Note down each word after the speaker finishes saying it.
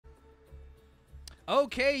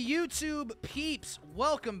Okay, YouTube peeps,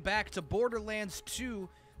 welcome back to Borderlands 2.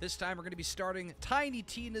 This time we're going to be starting Tiny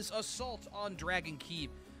Tina's Assault on Dragon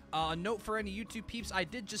Keep. A note for any YouTube peeps, I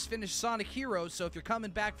did just finish Sonic Heroes, so if you're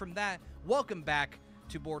coming back from that, welcome back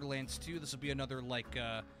to Borderlands 2. This will be another,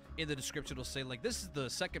 in the description it'll say, this is the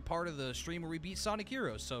second part of the stream where we beat Sonic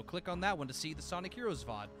Heroes, so click on that one to see the Sonic Heroes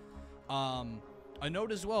VOD. A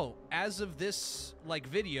note as well, as of this,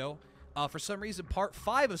 video, for some reason, Part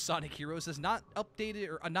 5 of Sonic Heroes is not updated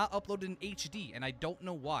or not uploaded in HD, and I don't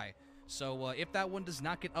know why. So if that one does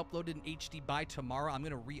not get uploaded in HD by tomorrow, I'm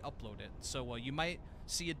going to re-upload it. So you might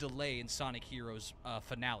see a delay in Sonic Heroes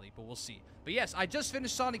finale, but we'll see. But yes, I just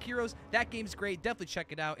finished Sonic Heroes. That game's great. Definitely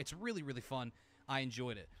check it out. It's really, really fun. I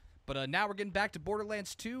enjoyed it. But now we're getting back to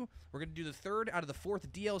Borderlands 2. We're going to do the third out of the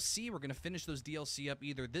fourth DLC. We're going to finish those DLC up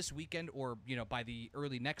either this weekend or, by the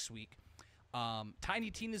early next week.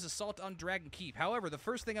 Tiny Tina's Assault on Dragon Keep. However, the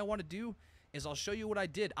first thing I want to do is I'll show you what I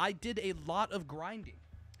did. I did a lot of grinding.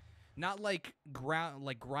 Not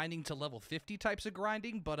grinding to level 50 types of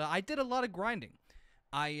grinding, but I did a lot of grinding.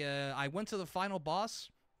 I went to the final boss,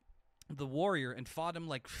 the warrior, and fought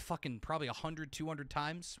him fucking probably 100, 200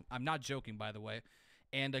 times. I'm not joking, by the way.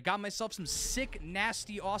 And got myself some sick,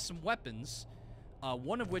 nasty, awesome weapons.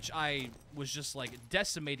 One of which I was just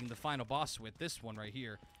decimating the final boss with. This one right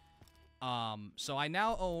here. So I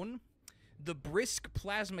now own the Brisk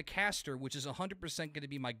Plasma Caster, which is 100% going to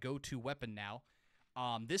be my go-to weapon now.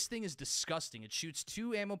 This thing is disgusting. It shoots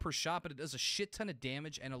 2 ammo per shot, but it does a shit ton of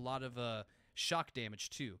damage and a lot of shock damage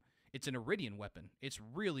too. It's an Iridian weapon. It's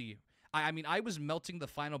really... I mean, I was melting the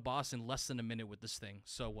final boss in less than a minute with this thing.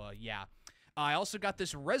 So, yeah. I also got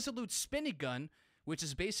this Resolute Spinning Gun, which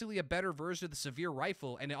is basically a better version of the Severe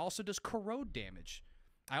Rifle, and it also does corrode damage.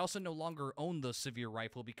 I also no longer own the Severe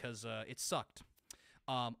Rifle because it sucked.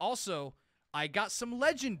 Also, I got some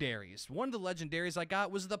legendaries. One of the legendaries I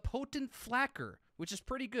got was the Potent Flacker, which is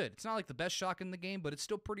pretty good. It's not like the best shotgun in the game, but it's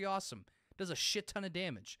still pretty awesome. It does a shit ton of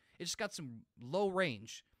damage. It just got some low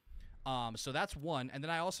range. So that's one. And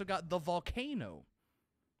then I also got the Volcano.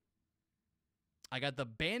 I got the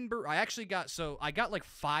Banber. I got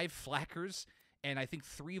 5 Flackers and I think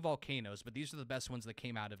 3 Volcanoes, but these are the best ones that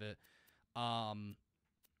came out of it.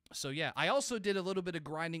 So yeah, I also did a little bit of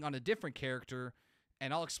grinding on a different character,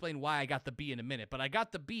 and I'll explain why I got the B in a minute. But I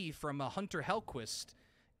got the B from Hunter Hellquist,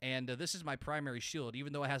 and this is my primary shield.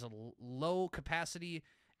 Even though it has a low capacity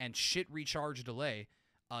and shit recharge delay,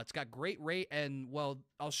 it's got great rate, and, well,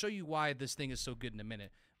 I'll show you why this thing is so good in a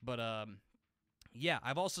minute. But, yeah,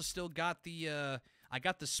 I've also still got the, I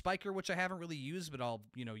got the Spiker, which I haven't really used, but I'll,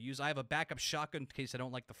 use. I have a backup shotgun in case I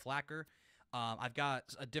don't like the Flacker. I've got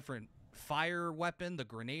a different fire weapon, the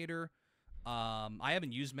Grenader. I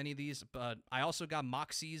haven't used many of these, but I also got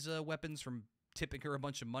Moxie's weapons from tipping her a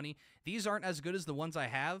bunch of money. These aren't as good as the ones I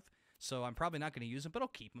have, so I'm probably not going to use them, but I'll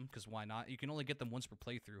keep them, because why not? You can only get them once per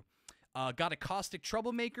playthrough. Got a Caustic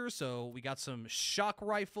Troublemaker, so we got some shock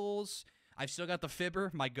rifles. I've still got the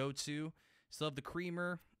Fibber, my go-to. Still have the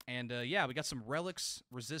Creamer, and yeah, we got some relics,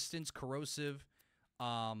 resistance, corrosive.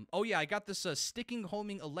 Oh yeah, I got this Sticking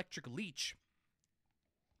Homing Electric Leech,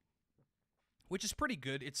 which is pretty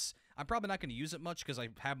good. I'm probably not going to use it much because I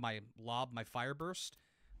have my Lob, my Fire Burst,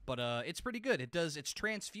 but it's pretty good. It's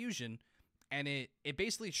transfusion, and it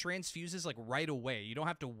basically transfuses right away. You don't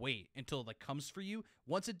have to wait until it comes for you.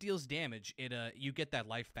 Once it deals damage, you get that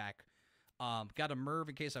life back. Got a Merv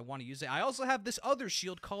in case I want to use it. I also have this other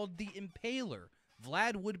shield called the Impaler.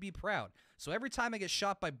 Vlad would be proud. So every time I get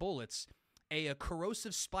shot by bullets, a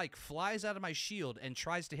corrosive spike flies out of my shield and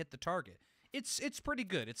tries to hit the target. It's pretty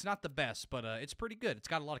good. It's not the best, but it's pretty good. It's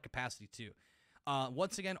got a lot of capacity too.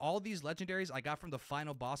 Once again, all these legendaries I got from the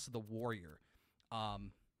final boss of the warrior.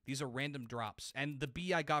 These are random drops, and the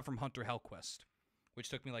B I got from Hunter Hellquest, which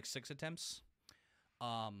took me 6 attempts.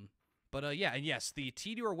 But yeah, and yes, the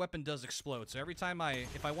T-Duer weapon does explode. So every time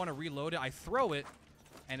if I want to reload it, I throw it,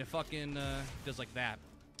 and it fucking does like that.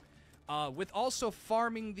 With also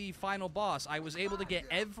farming the final boss, I was able to get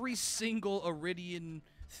every single Iridian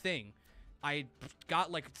thing. I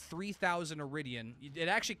got 3,000 Iridian. It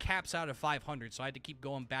actually caps out at 500, so I had to keep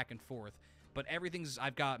going back and forth. But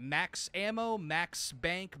I've got max ammo, max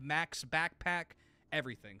bank, max backpack,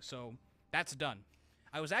 everything. So that's done.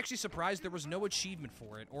 I was actually surprised there was no achievement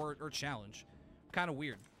for it or challenge. Kind of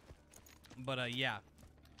weird. But yeah.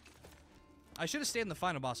 I should have stayed in the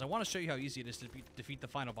final boss. I want to show you how easy it is to defeat the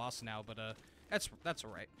final boss now, but that's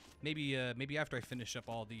all right. Maybe after I finish up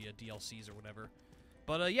all the DLCs or whatever.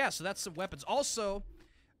 But yeah, so that's the weapons. Also,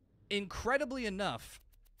 incredibly enough,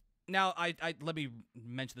 now let me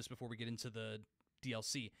mention this before we get into the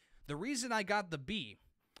DLC. The reason I got the B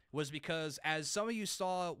was because, as some of you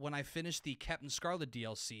saw when I finished the Captain Scarlet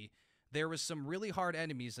DLC, there was some really hard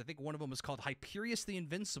enemies. I think one of them was called Hyperius the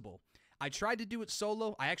Invincible. I tried to do it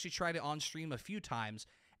solo. I actually tried it on stream a few times,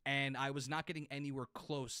 and I was not getting anywhere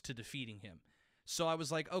close to defeating him. So I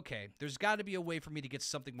was like, okay, there's got to be a way for me to get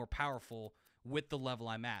something more powerful with the level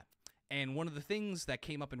I'm at. And one of the things that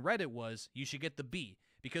came up in Reddit was you should get the bee.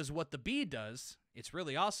 Because what the bee does, it's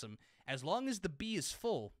really awesome. As long as the bee is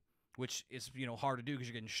full, which is, you know, hard to do because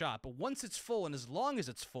you're getting shot, but once it's full and as long as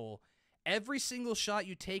it's full, every single shot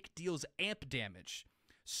you take deals amp damage.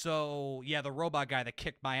 So, yeah, the robot guy that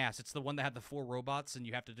kicked my ass, it's the one that had the 4 robots and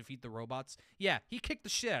you have to defeat the robots. Yeah, he kicked the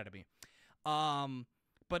shit out of me.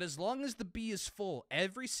 But as long as the bee is full,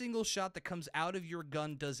 every single shot that comes out of your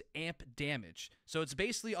gun does amp damage. So it's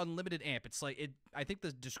basically unlimited amp. It's like, I think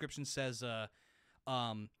the description says,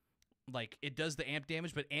 like, it does the amp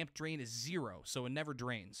damage, but amp drain is 0, so it never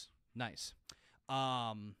drains. Nice.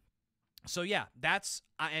 So yeah,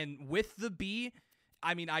 and with the bee,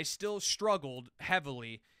 I mean, I still struggled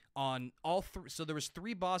heavily on all 3. So there was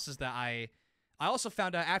 3 bosses that I also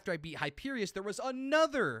found out after I beat Hyperius, there was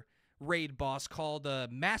another raid boss called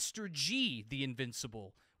Master G, the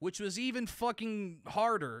Invincible, which was even fucking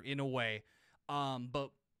harder in a way. But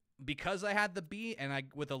because I had the bee, and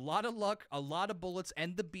with a lot of luck, a lot of bullets,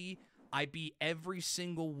 and the bee, I beat every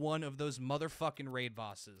single one of those motherfucking raid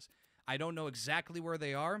bosses. I don't know exactly where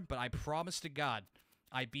they are, but I promise to God,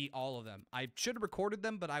 I beat all of them. I should have recorded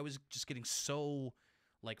them, but I was just getting so,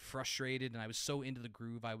 like, frustrated, and I was so into the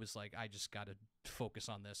groove, I was like, I just gotta focus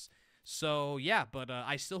on this. So, yeah, but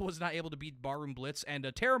I still was not able to beat Barroom Blitz, and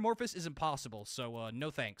Terramorphous is impossible, so no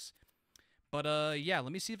thanks. But, yeah,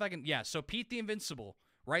 let me see if I can... Yeah, so Pete the Invincible,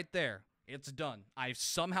 right there. It's done. I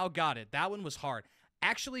somehow got it. That one was hard.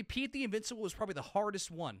 Actually, Pete the Invincible was probably the hardest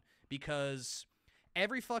one, because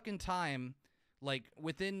every fucking time, like,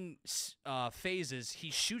 within phases, he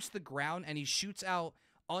shoots the ground, and he shoots out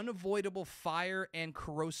unavoidable fire and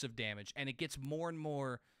corrosive damage, and it gets more and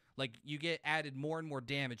more... Like, you get added more and more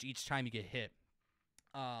damage each time you get hit.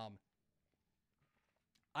 I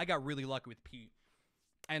got really lucky with Pete.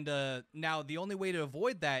 And now the only way to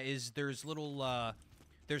avoid that is there's little,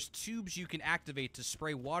 there's tubes you can activate to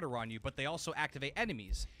spray water on you, but they also activate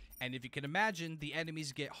enemies. And if you can imagine, the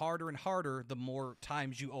enemies get harder and harder the more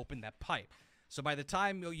times you open that pipe. So by the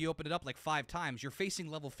time you open it up like 5 times, you're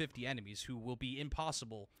facing level 50 enemies who will be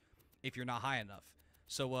impossible if you're not high enough.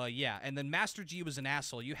 So, yeah, and then Master G was an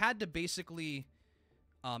asshole. You had to basically,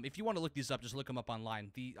 if you want to look these up, just look them up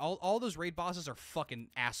online. All those raid bosses are fucking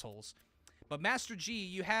assholes. But Master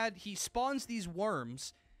G, he spawns these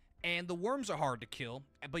worms, and the worms are hard to kill,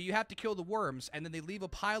 but you have to kill the worms, and then they leave a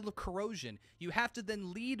pile of corrosion. You have to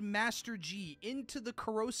then lead Master G into the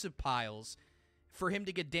corrosive piles for him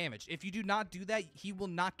to get damaged. If you do not do that, he will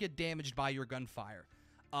not get damaged by your gunfire.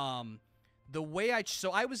 The way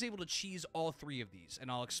so I was able to cheese all 3 of these,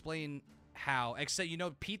 and I'll explain how. Except, you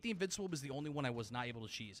know, Pete the Invincible was the only one I was not able to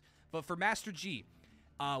cheese. But for Master G,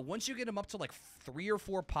 once you get him up to like 3 or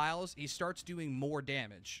 4 piles, he starts doing more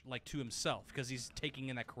damage, like to himself, because he's taking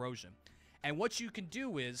in that corrosion. And what you can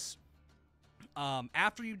do is,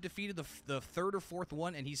 after you've defeated the 3rd or 4th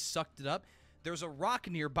one and he's sucked it up, there's a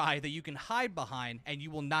rock nearby that you can hide behind, and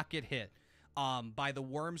you will not get hit. By the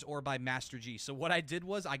worms or by Master G. So what I did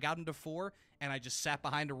was I got him to 4, and I just sat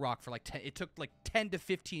behind a rock for like 10. It took like 10 to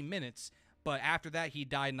 15 minutes, but after that he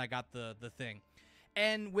died and I got the thing.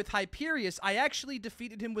 And with Hyperius, I actually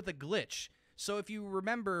defeated him with a glitch. So if you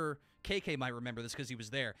remember, KK might remember this because he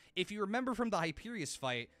was there. If you remember from the Hyperius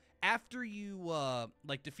fight, after you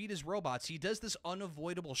like defeat his robots, he does this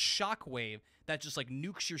unavoidable shockwave that just like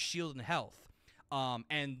nukes your shield and health.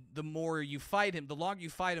 And the more you fight him, the longer you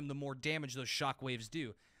fight him, the more damage those shockwaves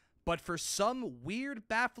do. But for some weird,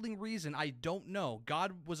 baffling reason, I don't know,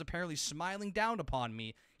 God was apparently smiling down upon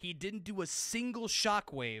me. He didn't do a single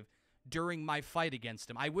shockwave during my fight against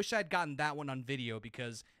him. I wish I'd gotten that one on video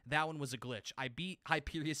because that one was a glitch. I beat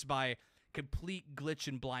Hyperius by complete glitch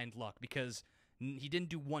and blind luck because he didn't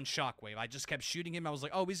do one shockwave. I just kept shooting him. I was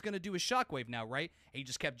like, oh, he's going to do a shockwave now, right? And he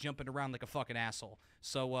just kept jumping around like a fucking asshole.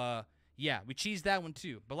 So, yeah, we cheesed that one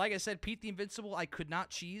too. But like I said, Pete the Invincible, I could not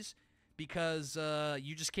cheese because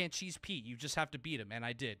you just can't cheese Pete. You just have to beat him, and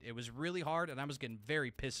I did. It was really hard, and I was getting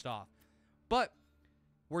very pissed off. But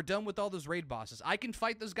we're done with all those raid bosses. I can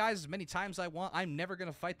fight those guys as many times as I want. I'm never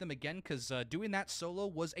going to fight them again because doing that solo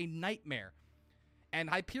was a nightmare. And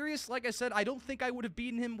Hyperius, like I said, I don't think I would have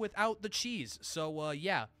beaten him without the cheese. So,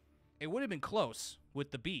 yeah, it would have been close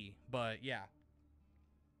with the B, but yeah.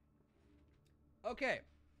 Okay,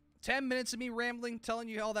 10 minutes of me rambling, telling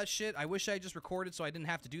you all that shit. I wish I just recorded so I didn't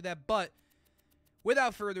have to do that, but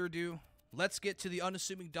without further ado, let's get to the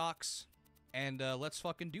unassuming docks, and let's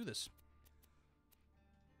fucking do this.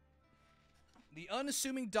 The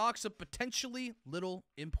unassuming docks of potentially little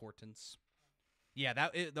importance. Yeah,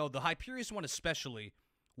 though the Hyperius one especially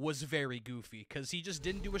was very goofy, because he just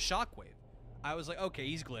didn't do a shockwave. I was like, okay,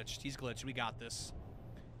 he's glitched. He's glitched. We got this.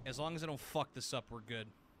 As long as I don't fuck this up, we're good.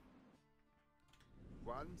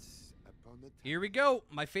 Once upon a time, Here we go.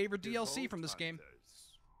 My favorite DLC from this game.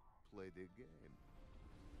 played a game.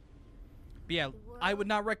 But yeah, I would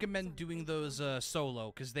not recommend doing those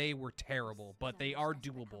solo, because they were terrible, but they are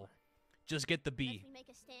doable. Just get the B. Make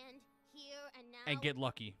a stand here and now. And get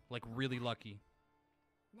lucky. Like, really lucky.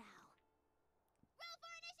 Now. Roll for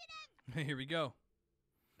initiative! Here we go.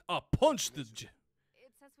 Punch the...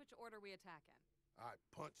 It says which order we attack in. I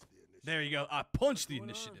punched the initiative. There you go. Punch the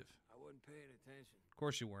initiative. I wasn't paying attention. Of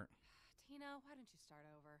course you weren't. Tina, why don't you start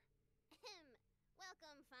over?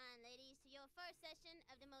 Welcome, fine ladies, to your first session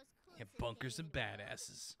of the most cool Bunkers and game in the world.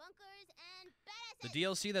 badasses. Bunkers and badasses. The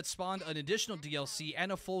DLC that spawned an additional DLC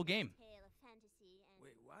and a full game. Tale of fantasy and...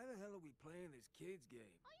 Wait, why the hell are we playing this kids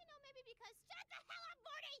game? Oh, you know, maybe because... Shut the hell up,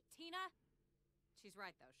 Morty! Tina? She's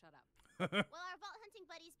right, though. Shut up. Well, our vault hunting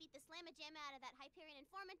buddies beat the slamma-jamma out of that Hyperion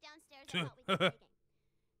informant downstairs. I thought we could play a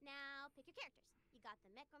game. Now, pick your characters. You got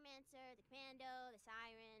the Necromancer, the Commando, the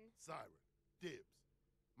Siren. Siren. Dibs.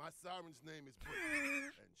 My siren's name is Brick,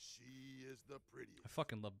 and she is the prettiest. I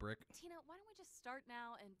fucking love Brick. Tina, why don't we just start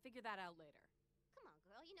now and figure that out later? Come on,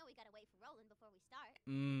 girl. You know we gotta wait for Roland before we start.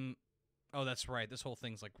 Oh, that's right. This whole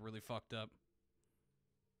thing's, like, really fucked up.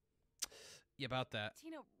 Yeah, about that.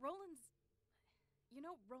 Tina, Roland's... You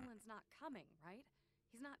know Roland's not coming, right?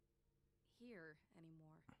 He's not here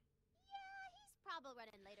anymore. Yeah, he's probably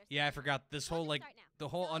running later. Yeah, I forgot. This whole, like, Start now. the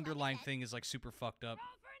whole So, underlying okay. thing is, like, super fucked up.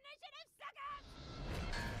 Roll for initiative, suckers!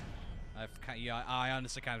 Yeah, I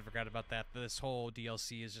honestly kind of forgot about that. This whole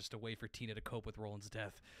DLC is just a way for Tina to cope with Roland's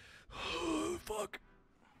death. Fuck.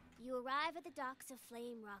 You arrive at the docks of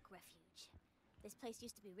Flame Rock Refuge. This place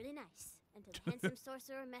used to be really nice until the handsome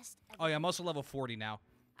sorcerer messed Oh, yeah, I'm also level 40 now.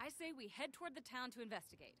 I say we head toward the town to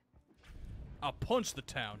investigate. I'll punch the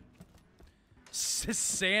town.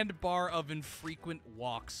 Sandbar of infrequent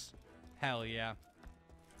walks. Hell yeah.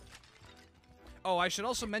 Oh, I should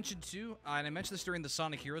also mention too, and I mentioned this during the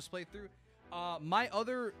Sonic Heroes playthrough, my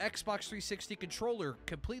other Xbox 360 controller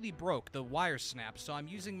completely broke. The wire snapped, so I'm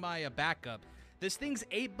using my backup. This thing's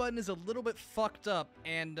A button is a little bit fucked up,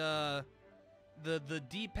 and the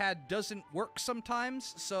D-pad doesn't work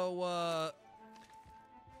sometimes, so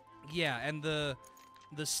yeah, and the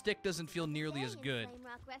stick doesn't feel nearly as good.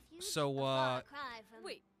 So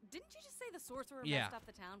Wait, didn't you just say the sorcerer Yeah. messed up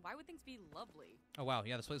the town? Why would things be lovely? Oh wow,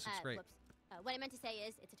 yeah, this place looks great. Whoops. What I meant to say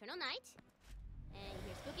is, it's eternal night, and you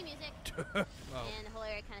hear spooky music, Oh. and the whole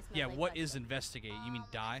area kind of smells Yeah, like what blood. is investigate? You mean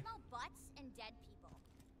I die? smell butts and dead people.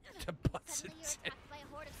 Butts and Suddenly you're dead. attacked by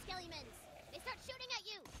a horde of skelliemons. They start shooting at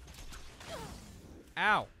you.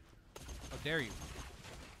 Ow! How dare you?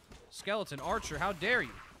 Skeleton archer, how dare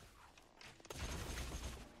you?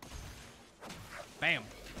 Bam!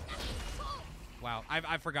 Wow,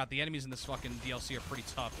 I forgot. The enemies in this fucking DLC are pretty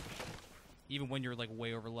tough. Even when you're, like,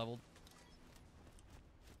 way over-leveled.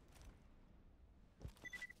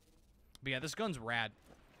 But yeah, this gun's rad.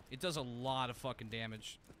 It does a lot of fucking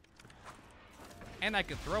damage. And I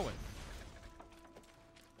can throw it.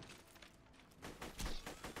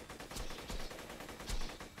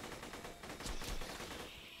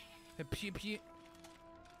 Pew pew.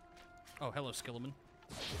 Oh, hello, Skillerman.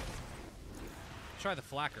 Try the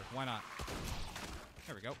flacker. Why not?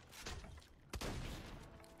 There we go.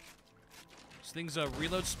 This thing's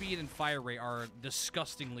reload speed and fire rate are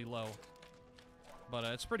disgustingly low. But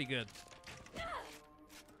it's pretty good.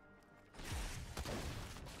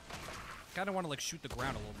 Kind of want to, like, shoot the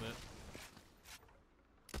ground a little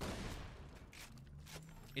bit.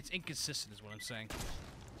 It's inconsistent is what I'm saying.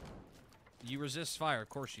 You resist fire, of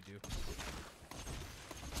course you do.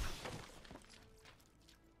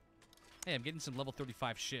 Hey, I'm getting some level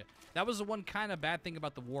 35 shit. That was the one kind of bad thing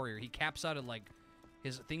about the warrior. He caps out at, like,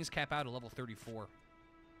 his things cap out at level 34.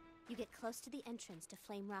 You get close to the entrance to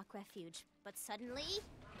Flame Rock Refuge, but suddenly...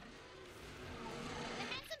 The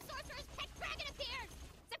handsome sorcerer's pet dragon appears!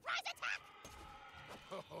 Surprise attack!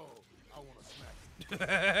 Oh, I want to smack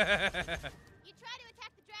it. You try to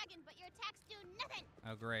attack the dragon, but your attacks do nothing!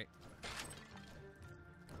 Oh, great.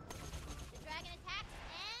 The dragon attacks,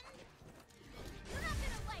 and... You're not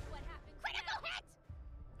gonna like what happened. Critical hit!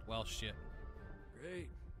 Well, shit. Great.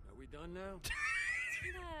 Are we done now?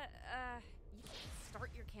 Tina, you can't start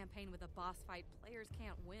your campaign with a boss fight. Players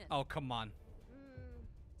can't win. Oh, come on.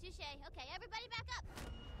 Touche. Okay, everybody back up.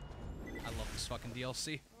 I love this fucking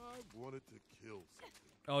DLC. I wanted to kill something.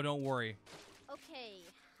 Oh, don't worry. Okay,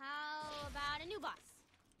 how about a new boss?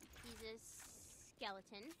 He's a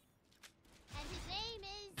skeleton. And his name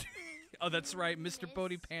is... Oh, that's right, Mr.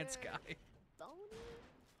 Bodie Pants Guy. Boney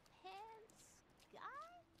Pants Guy?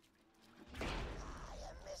 I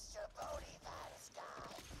am Mr. Bodie Pants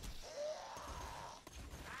Guy.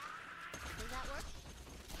 Does that work?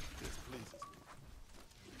 This pleases me.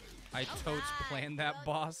 I totes planned that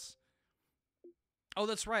boss. Oh,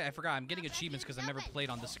 that's right. I forgot. I'm getting achievements because I never played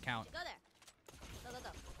on this account. Go there. Go, go, go.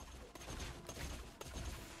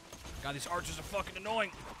 God, these archers are fucking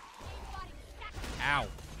annoying. Ow.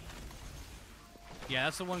 Yeah,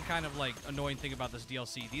 that's the one kind of, like, annoying thing about this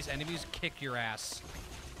DLC. These enemies kick your ass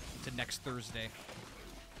to next Thursday.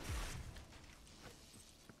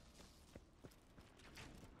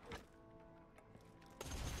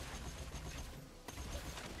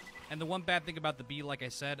 And the one bad thing about the bee, like I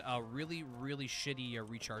said, really, really shitty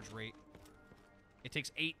recharge rate. It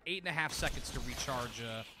takes 8.5 seconds to recharge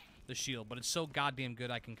the shield, but it's so goddamn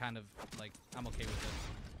good I can kind of, like, I'm okay with it.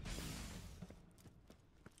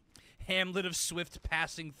 Hamlet of Swift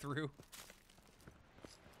passing through.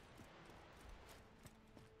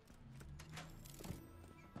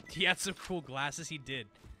 He had some cool glasses, he did.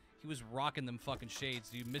 He was rocking them fucking shades,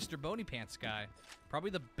 dude. Mr. Boney Pants Guy. Probably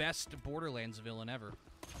the best Borderlands villain ever.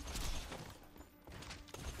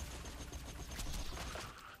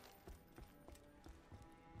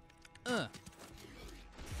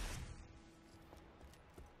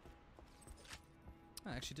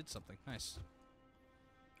 I actually did something. Nice.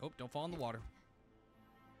 Oh, don't fall in the water.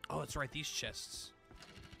 Oh, that's right. These chests.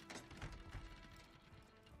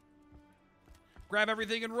 Grab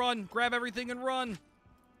everything and run. Grab everything and run.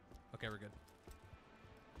 Okay, we're good.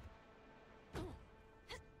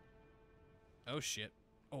 Oh, shit.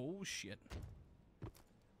 Oh, shit.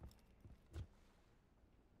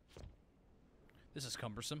 This is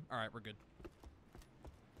cumbersome. All right, we're good.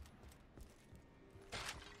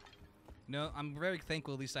 No, I'm very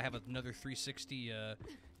thankful at least I have another 360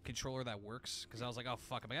 controller that works. Because I was like, oh,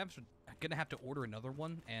 fuck. I'm going to have to order another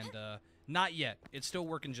one. And not yet. It's still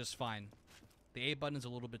working just fine. The A button's a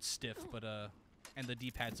little bit stiff, but and the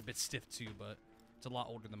D-pad's a bit stiff too, but it's a lot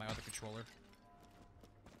older than my other controller.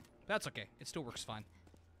 That's okay. It still works fine.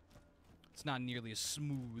 It's not nearly as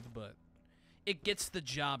smooth, but it gets the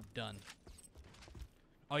job done.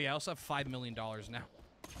 Oh yeah, I also have $5 million now.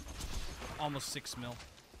 Almost 6 mil.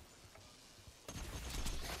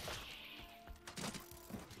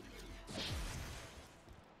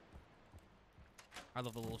 I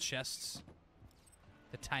love the little chests.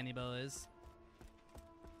 The tiny boys.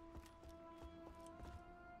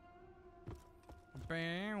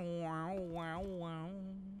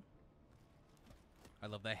 I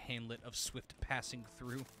love the Hamlet of Swift passing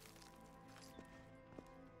through.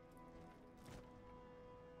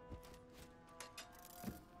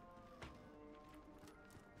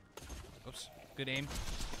 Oops. Good aim.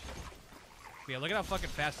 But yeah, look at how fucking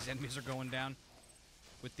fast these enemies are going down.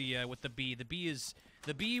 With the bee.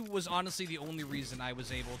 The bee was honestly the only reason I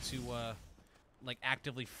was able to like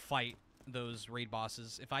actively fight those raid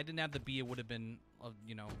bosses. If I didn't have the bee, it would have been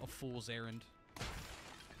you know, a fool's errand.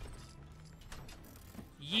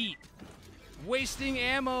 Yeet. Wasting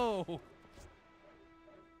ammo.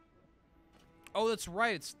 Oh, that's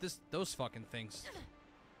right. It's those fucking things.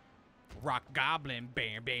 Rock Goblin.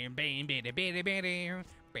 Bam bam bam bam bam bam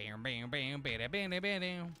bam bam bam bam bam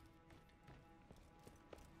bam.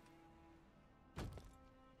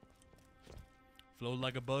 Flow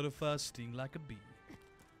like a butterfly, sting like a bee.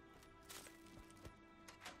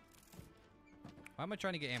 Why am I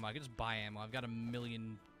trying to get ammo? I can just buy ammo. I've got $1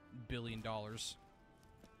 billion. Let's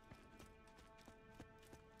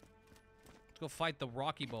go fight the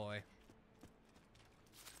Rocky Boy.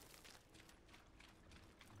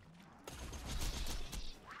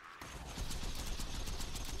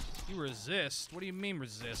 You resist? What do you mean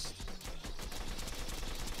resist?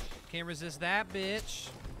 Can't resist that, bitch.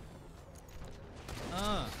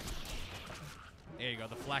 There you go.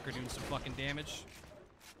 The flacker doing some fucking damage.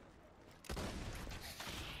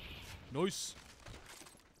 Nice.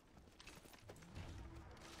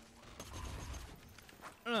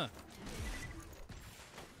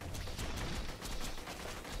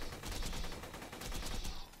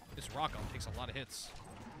 This rock arm takes a lot of hits.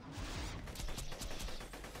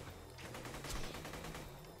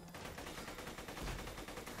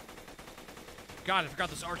 God, I forgot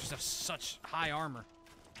those archers have such high armor.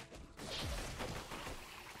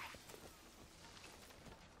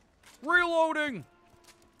 Reloading!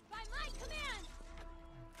 By my command!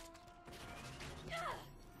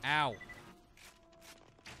 Ow.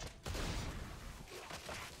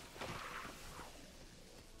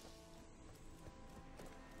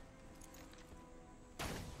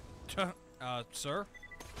 Sir?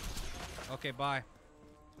 Okay, bye.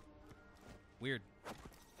 Weird.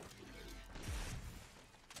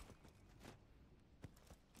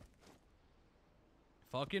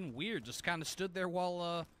 Fucking weird. Just kind of stood there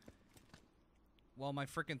while my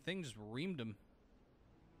freaking thing just reamed him.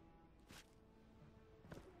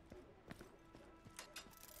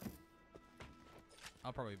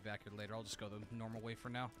 I'll probably be back here later. I'll just go the normal way for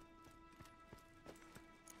now.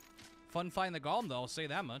 Fun fighting the golem, though. I'll say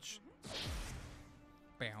that much.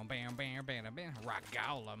 Bam, bam, bam, bam, bam. Rock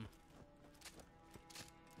golem.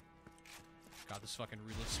 God, this fucking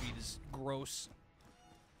reload speed is gross.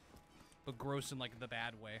 But gross in, like, the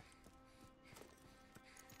bad way.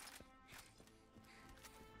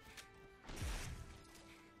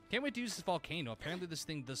 Can't wait to use this volcano. Apparently this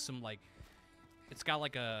thing does some, like... It's got,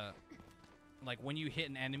 like, a... Like, when you hit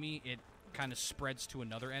an enemy, it kind of spreads to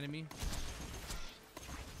another enemy.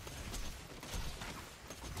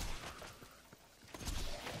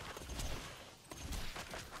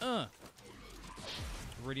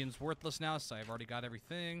 Iridium's worthless now, so I've already got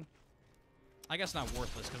everything. I guess not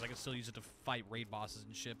worthless, because I can still use it to fight raid bosses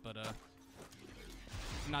and shit, but,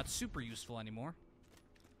 not super useful anymore.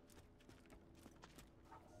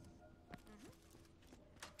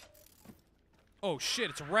 Oh,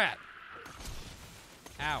 shit, it's a rat.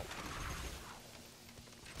 Ow.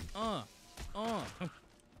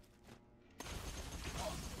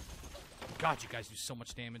 God, you guys do so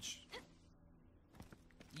much damage.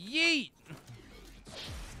 Yeet!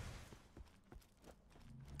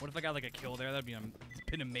 What if I got, like, a kill there? That'd be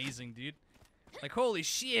been amazing, dude. Like, holy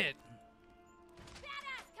shit!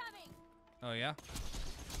 Badass coming! Oh, yeah?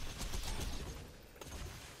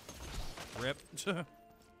 Rip.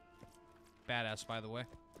 Badass, by the way.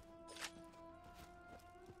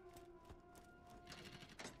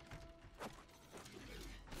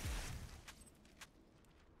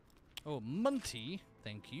 Oh, Munty.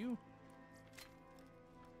 Thank you.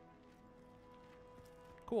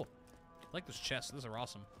 Cool. I like those chests. Those are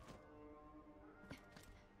awesome.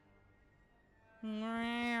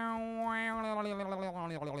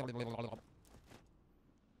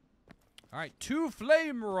 Alright, 2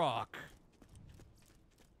 flame rock.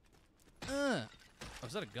 Oh,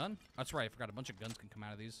 is that a gun? That's right, I forgot a bunch of guns can come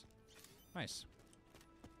out of these. Nice.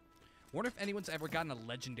 Wonder if anyone's ever gotten a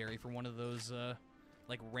legendary for one of those,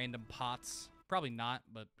 like, random pots. Probably not,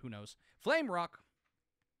 but who knows. Flame rock.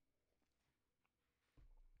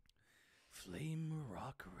 Flame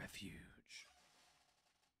rock refuge.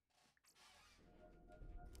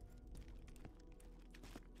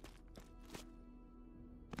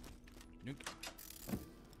 Nuke.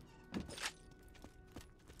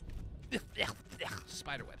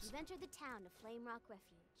 Spider webs. You've entered the town of Flame Rock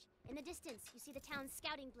Refuge. In the distance, you see the town's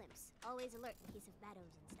scouting blimps, always alert in case of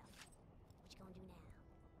battles and stuff. What you gonna do now?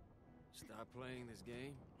 Stop playing this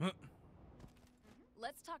game?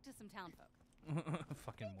 Let's talk to some town folk.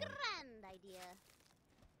 Fucking Morty. Grand idea.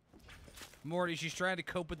 Morty, she's trying to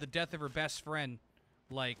cope with the death of her best friend.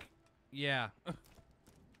 Like, yeah.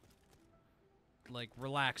 Like,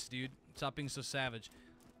 relax, dude. Stop being so savage.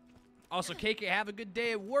 Also, KK, have a good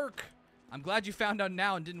day at work. I'm glad you found out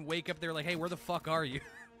now and didn't wake up there like, hey, where the fuck are you?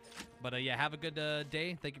 But, yeah, have a good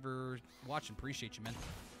day. Thank you for watching. Appreciate you, man.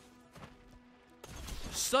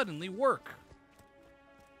 Suddenly work.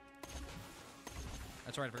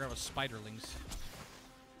 That's right, I forgot about spiderlings.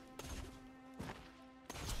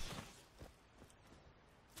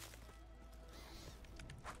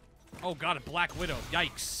 Oh god, a Black Widow.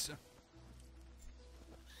 Yikes.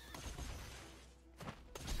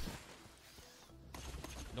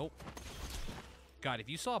 Nope. God, if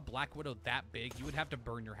you saw a Black Widow that big, you would have to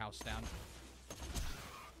burn your house down.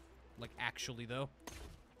 Like, actually, though.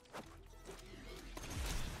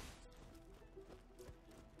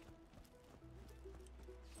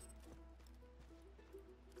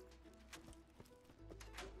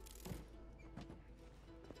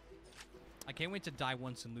 I can't wait to die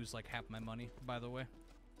once and lose like half my money, by the way.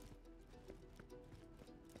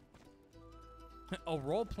 A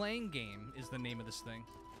role-playing game is the name of this thing.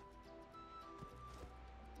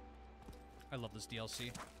 I love this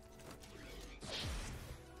DLC.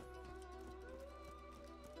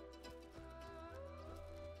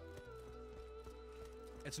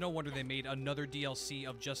 It's no wonder they made another DLC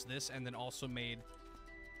of just this and then also made,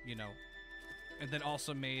 you know, and then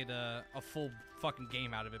also made a full fucking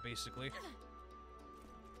game out of it, basically.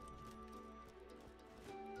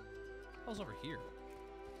 What was over here?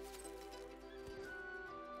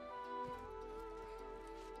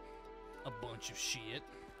 A bunch of shit.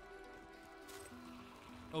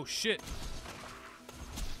 Oh shit.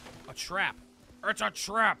 A trap. It's a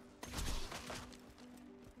trap.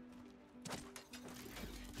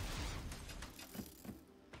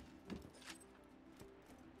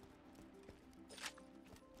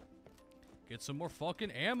 Get some more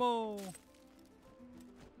fucking ammo.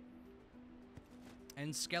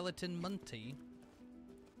 And skeleton Monty.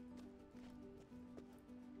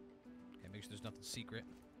 Okay, make sure there's nothing secret.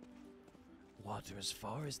 Water as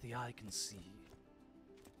far as the eye can see.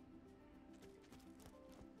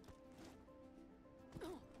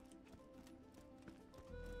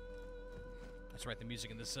 That's right, the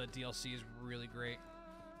music in this DLC is really great.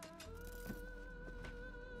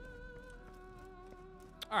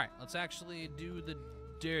 Alright, let's actually do the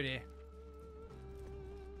dirty.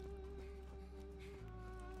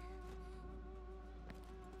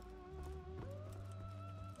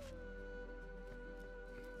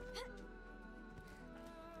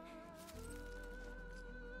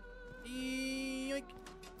 Yoink.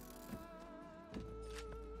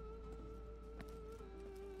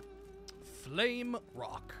 Flame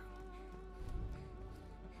rock.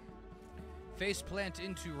 Face plant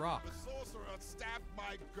into rock. The sorcerer stabbed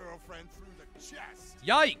my girlfriend through the chest.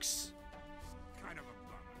 Yikes! Kind of a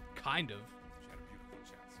bummer. Kind of. She had a beautiful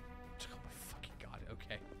chest. Oh my fucking god,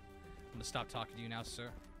 okay. I'm gonna stop talking to you now, sir.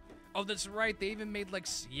 Oh, that's right, they even made like...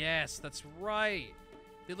 Yes, that's right.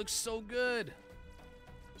 They look so good.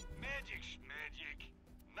 Magic, magic.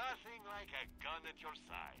 Nothing like a gun at your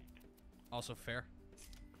side. Also fair.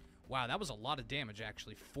 Wow, that was a lot of damage,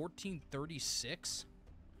 actually. 1436?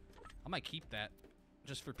 I might keep that.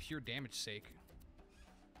 Just for pure damage sake.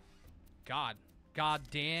 God. God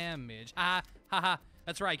damage. Ha ha ha.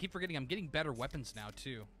 That's right, I keep forgetting I'm getting better weapons now,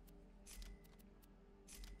 too.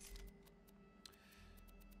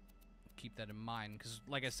 Keep that in mind, because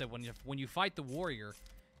like I said, when you fight the warrior,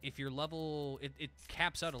 if your level... It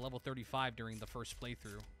caps out at level 35 during the first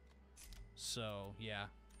playthrough. So, yeah.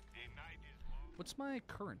 What's my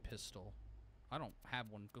current pistol? I don't have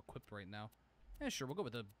one equipped right now. Yeah, sure, we'll go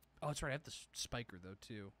with the... Oh, that's right, I have the spiker, though,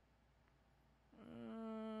 too.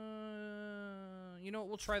 You know what,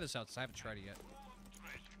 we'll try this out, since I haven't tried it yet.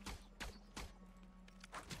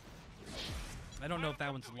 I don't know if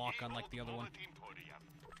that one's lock-on like the other one.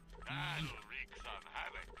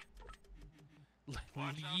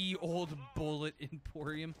 Ye old bullet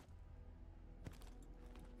emporium.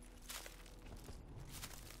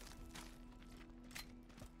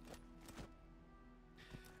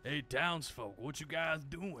 Hey, townsfolk, what you guys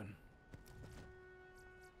doing?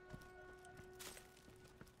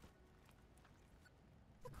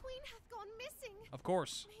 The queen hath gone missing. Of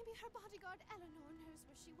course. Maybe her bodyguard Eleanor knows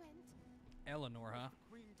where she went. Eleanor, huh?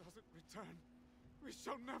 Queen doesn't return. We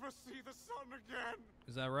shall never see the sun again.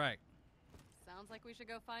 Is that right? Sounds like we should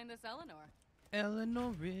go find this Eleanor.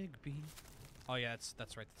 Eleanor Rigby. Oh yeah,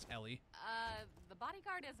 that's right. That's Ellie. The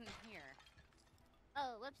bodyguard isn't here.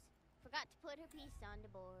 Oh, whoops. Forgot to put her piece on the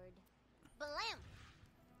board. Blam!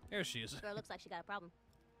 There she is. Girl looks like she got a problem.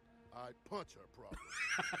 I'd punch her, probably.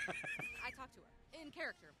 I talked to her. In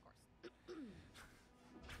character, of course.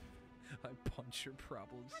 I punch her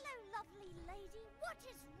problems. Hello, lovely lady. What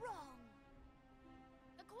is wrong?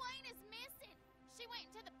 The queen is missing. She went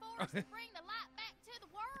to the forest to bring the light back to the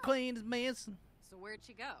world. Queen is missing. So where'd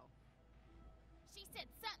she go? She said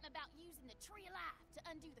something about using the tree of life to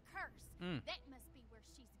undo the curse. That must be where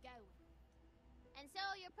she's going. And so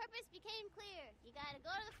your purpose became clear. You gotta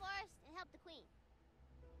go to the forest and help the queen.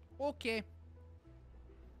 Okay.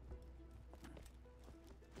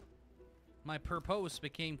 My purpose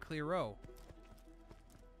became clear-o.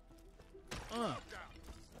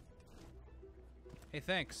 Hey,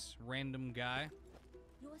 thanks, random guy.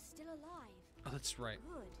 You're still alive. Oh, that's right.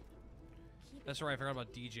 Good. Keep That's right, I forgot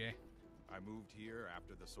about DJ. I moved here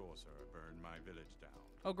after the sorcerer burned my village down.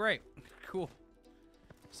 Oh, great. Cool.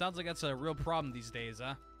 Sounds like that's a real problem these days,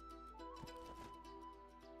 huh?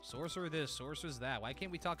 Sorcerer this, sorcerer's that. Why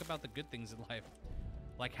can't we talk about the good things in life?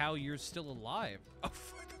 Like how you're still alive. Oh,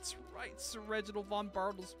 that's right. Sir Reginald von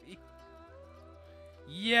Bartlesby.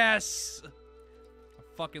 Yes! I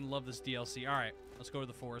fucking love this DLC. Alright, let's go to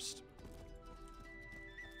the forest.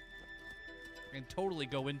 And totally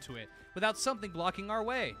go into it without something blocking our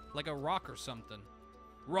way. Like a rock or something.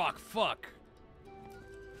 Rock, fuck.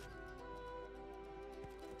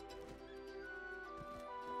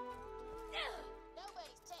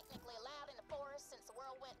 Nobody's technically allowed in the forest since the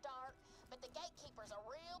world went dark, but the gatekeeper's a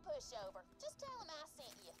real pushover. Just tell him I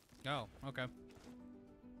sent you. Oh, okay.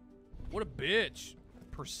 What a bitch.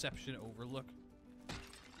 Perception overlook.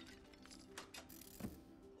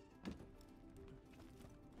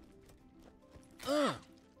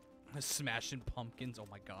 Smashing pumpkins. Oh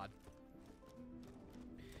my god.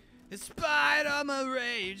 In spite of my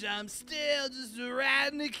rage, I'm still just a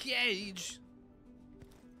rat in a cage.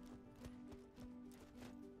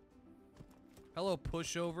 Hello,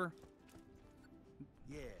 pushover.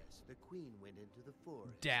 Yes, The queen went into the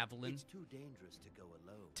forest. Davlin. It's too dangerous to go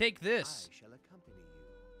alone. Take this. I shall accompany you.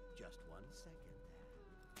 Just 1 second.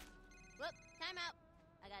 Whoop, time out.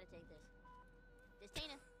 I gotta take this. This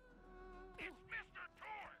Tina. It's Mr.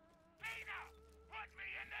 Torg! Tina! Put me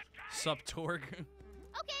in the game! Sup, Torg?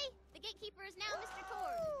 Okay, the gatekeeper is now Mr.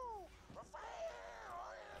 Torg.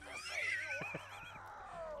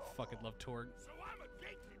 Fucking love Torg. So I'm a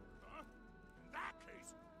gatekeeper, huh? In that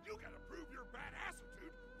case, you gotta prove your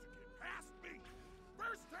badassitude to get past me.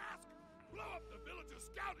 First task, blow up the village's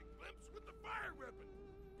scouting blimps with the fire weapon.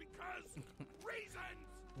 Because reasons!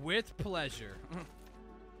 With pleasure.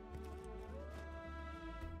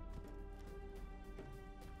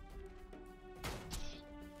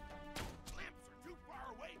 Blimps are too far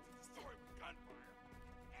away to destroy with gunfire.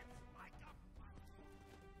 It's like a...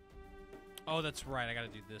 Oh, that's right. I gotta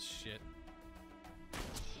do this shit.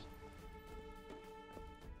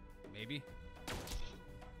 Maybe.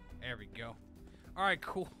 There we go. All right,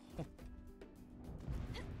 cool.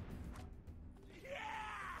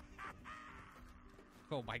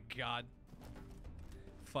 Oh my god.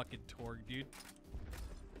 Fucking Torg, dude.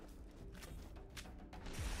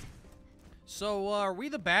 So, are we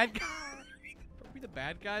the bad guys? Are we the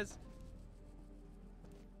bad guys?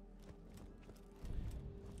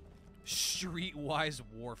 Streetwise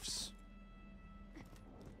wharfs.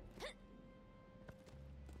 The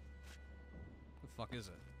fuck is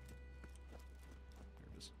it? Here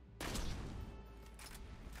it is.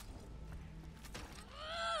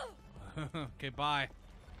 Okay, bye.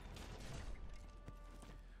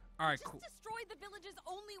 Alright, cool. Just destroyed the village's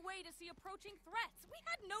only way to see approaching threats. We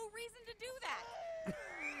had no reason to do that.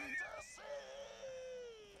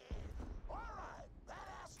 Alright,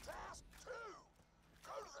 badass task 2.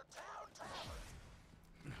 Go to the town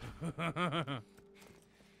tavern.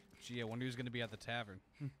 Gee, I wonder who's gonna be at the tavern.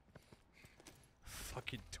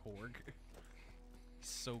 Fucking Torg. He's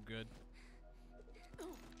so good.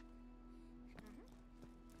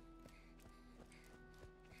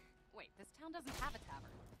 Wait, this town doesn't have a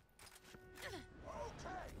tavern.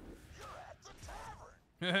 Okay, you're at the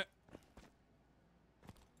tavern.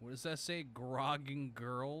 What does that say? Grogging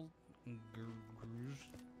girl? The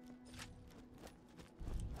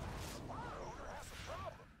bar owner has a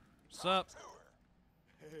problem. What's up? To her.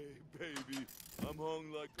 Hey, baby, I'm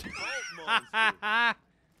hung like a vault monster.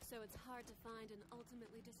 So it's hard to find and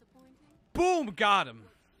ultimately disappointing? Boom! Got him.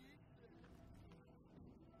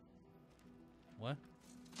 What?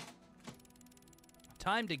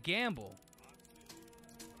 Time to gamble.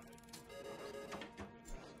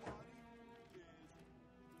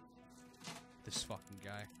 This fucking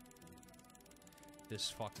guy. This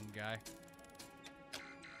fucking guy.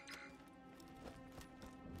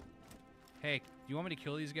 Hey, do you want me to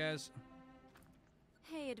kill these guys?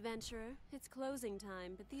 Hey, adventurer. It's closing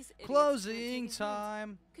time, but these idiots Closing can't take a hint.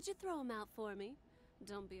 time. Could you throw them out for me?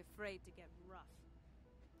 Don't be afraid to get rough.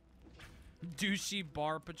 Douchey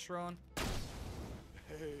bar patron.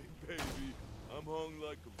 Hey, baby, I'm hung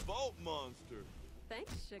like a vault monster.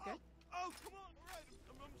 Thanks, sugar. Oh, come on, all right.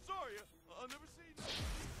 I'm sorry. I'll never say no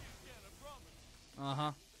again, I promise.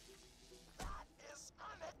 Uh-huh. That is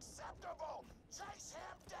unacceptable. Chase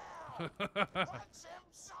him down. Punch him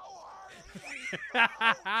so hard he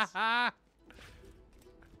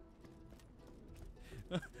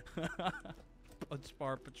explodes. Punch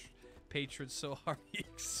bar patron so hard he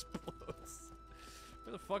explodes.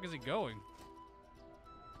 Where the fuck is he going?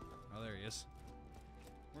 Oh, there he is.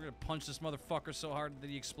 We're gonna punch this motherfucker so hard that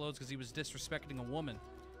he explodes because he was disrespecting a woman.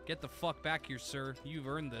 Get the fuck back here, sir. You've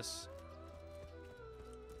earned this.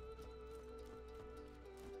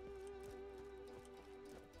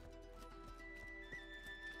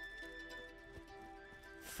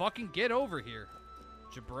 Fucking get over here,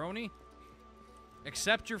 jabroni.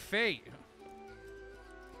 Accept your fate.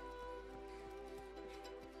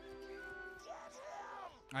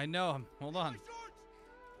 I know him. Hold on.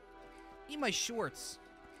 Eat my shorts.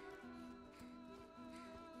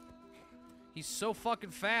 He's so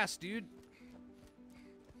fucking fast, dude.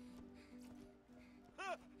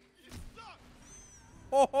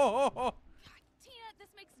 Oh, ho, ho, ho. Tina, this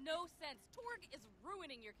makes no sense. Torg is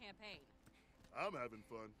ruining your campaign. I'm having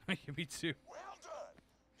fun. Me too. Well done.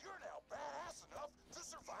 You're now badass enough to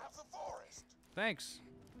survive the forest. Thanks.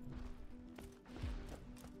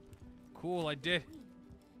 Cool, I did.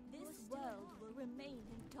 This world will remain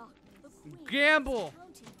in darkness. The queen Gamble. is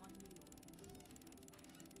counting on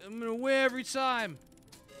you. I'm gonna win every time.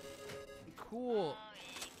 Cool.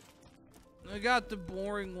 I got the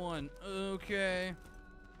boring one. Okay.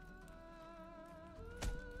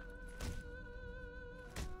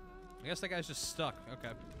 I guess that guy's just stuck.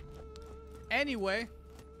 Okay. Anyway,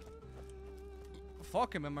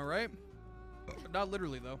 fuck him, am I right? Not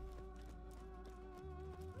literally, though.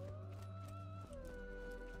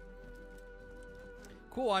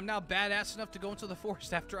 Cool, I'm now badass enough to go into the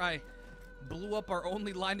forest after I blew up our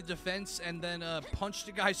only line of defense and then punched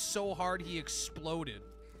a guy so hard he exploded.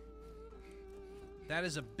 That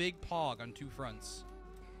is a big pog on two fronts.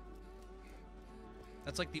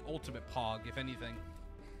 That's like the ultimate pog, if anything.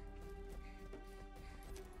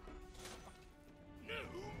 New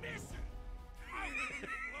mission! I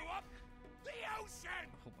blew up the ocean!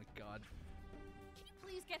 Oh my god. Can you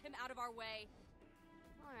please get him out of our way?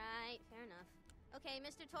 All right, fair enough. Okay,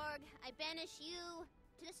 Mr. Torg, I banish you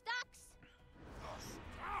to the stocks. The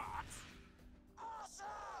stocks?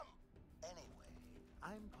 Awesome! Anyway,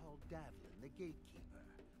 I'm called Davlin, the gatekeeper.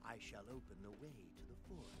 I shall open the way to the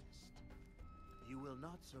forest. You will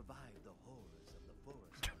not survive the horrors of the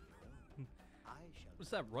forest on your own. I shall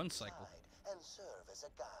What's that run cycle? and serve as a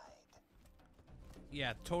guide.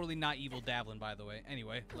 Yeah, totally not evil Davlin, by the way.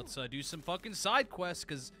 Anyway, let's do some fucking side quests,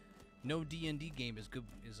 because no D&D game is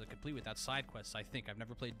complete without side quests, I think. I've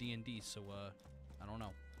never played D&D, so, I don't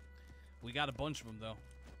know. We got a bunch of them, though.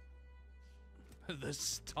 The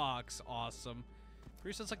stock's awesome.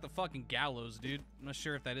 Pretty sure it's like the fucking gallows, dude. I'm not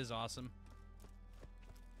sure if that is awesome.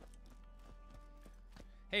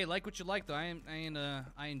 Hey, like what you like, though. I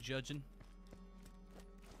ain't judging.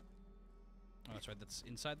 Oh, that's right. That's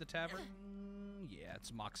inside the tavern? Yeah,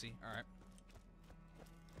 it's Moxie. All right.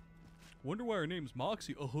 Wonder why her name's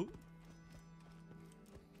Moxie. Uh-huh.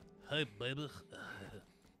 Hey, baby.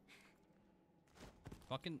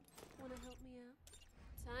 Fucking... Wanna help me out?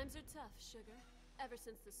 Times are tough, sugar. Ever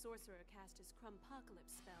since the sorcerer cast his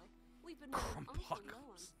Crumpocalypse spell, we've been running awfully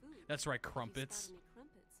low on food. That's right, If you crumpets. spot any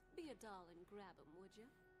crumpets, be a doll and grab them, would you?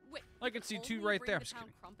 Wait, I you can see two only right bring there. the I'm just town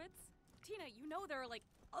kidding. crumpets? Tina, you know there are like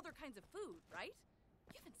other kinds of food, right?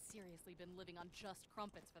 You haven't seriously been living on just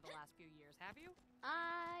crumpets for the last few years, have you?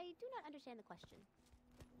 I do not understand the question.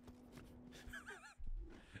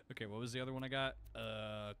 Okay, what was the other one I got?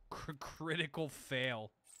 Critical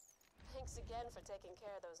fail. Thanks again for taking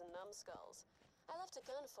care of those numbskulls. I left a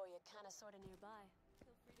gun for you, kinda sorta nearby.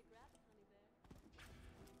 Feel free to grab it, honey bear.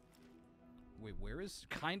 Wait, where is?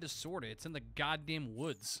 Kinda, sorta. It's in the goddamn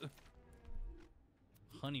woods.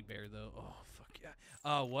 Honey bear, though. Oh, fuck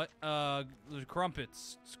yeah. What? The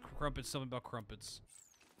crumpets. It's crumpets. Something about crumpets.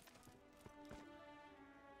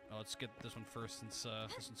 Oh, let's get this one first since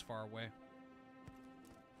this one's far away.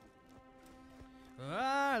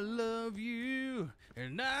 I love you,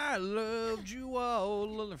 and I loved you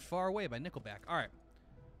all. Far Away by Nickelback. All right.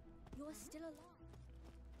 You're still alive.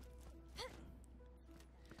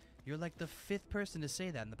 You're like the 5th person to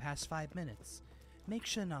say that in the past 5 minutes. Make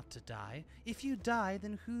sure not to die. If you die,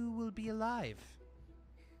 then who will be alive?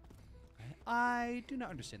 I do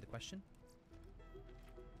not understand the question.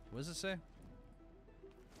 What does it say?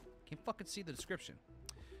 Can't fucking see the description.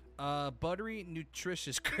 Buttery,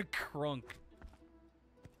 nutritious crunk.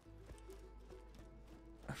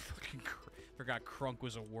 I fucking forgot crunk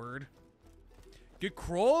was a word. Get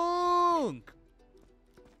crunk!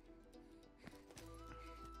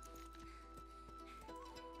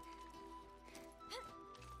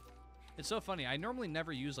 It's so funny. I normally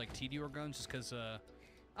never use like TDR guns just because, I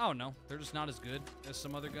don't know. They're just not as good as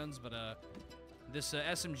some other guns. But this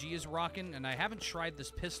SMG is rocking, and I haven't tried this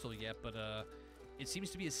pistol yet. But it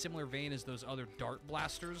seems to be a similar vein as those other dart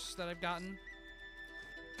blasters that I've gotten.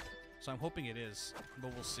 So I'm hoping it is,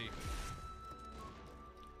 but we'll see.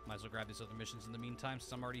 Might as well grab these other missions in the meantime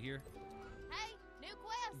since I'm already here. Hey, new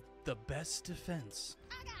quest. The best defense.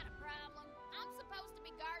 I got a problem. I'm supposed to be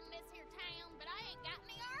guarding this here town, but I ain't got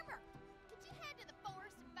any armor. Could you head to the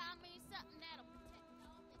forest and find me something that'll protect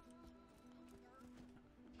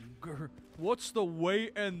all this? What's the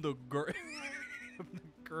weight and the girth?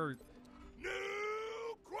 Girth. New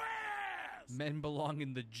quest! Men belong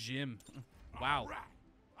in the gym. Wow. All right.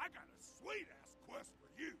 I got a sweet-ass quest for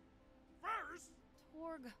you. First...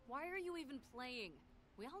 Torg, why are you even playing?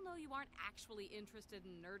 We all know you aren't actually interested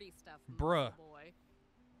in nerdy stuff, Bruh. muscle boy.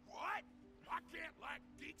 What? I can't like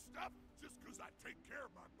geek stuff just because I take care of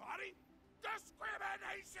my body?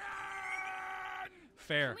 Discrimination!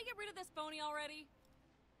 Fair. Can we get rid of this phony already?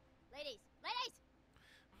 Ladies, I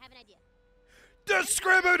have an idea.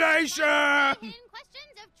 Discrimination! Hidden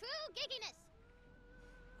questions of true gigginess.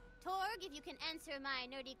 Torg, if you can answer my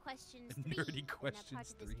nerdy questions 3, Nerdy then a questions part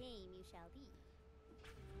of this 3. game you shall be.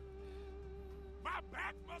 My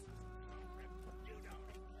back must... You know.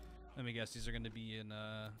 Let me guess, these are going to be in,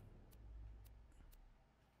 Oh,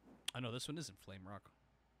 no, this one isn't Flame Rock.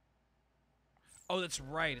 Oh, that's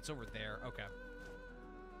right. It's over there. Okay.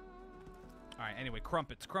 Alright, anyway,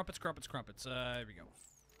 crumpets. Crumpets. There we go.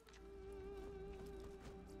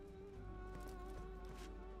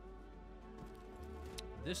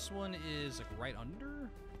 This one is, like, right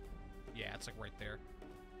under? Yeah, it's, like, right there.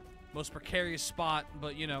 Most precarious spot,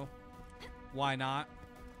 but, you know, why not?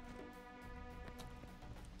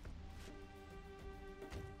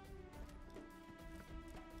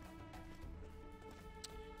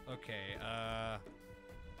 Okay,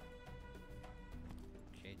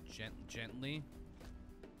 okay, gently.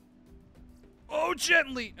 Oh,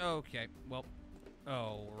 gently! Okay, well,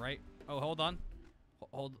 oh, right. Oh, hold on.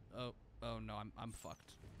 Oh, no, I'm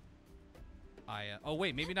fucked. Oh,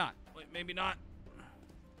 wait, maybe not. Wait, maybe not.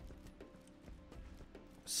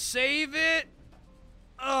 Save it!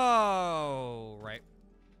 Oh, right.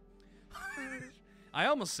 I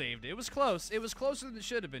almost saved it. It was close. It was closer than it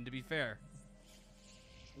should have been, to be fair.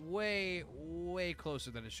 Way, way closer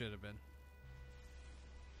than it should have been.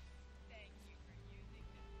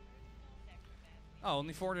 Oh,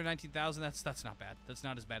 only 419,000? That's not bad. That's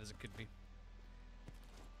not as bad as it could be.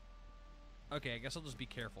 Okay, I guess I'll just be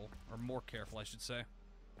careful. Or more careful, I should say.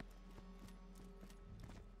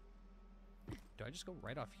 Do I just go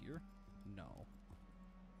right off here? No.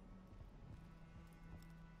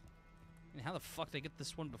 And how the fuck did I get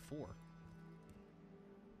this one before?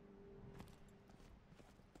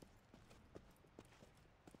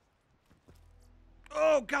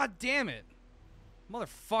 Oh, god damn it!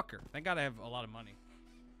 Motherfucker. Thank God I have a lot of money.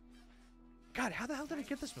 God, how the hell did I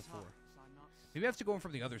get this before? Maybe I have to go in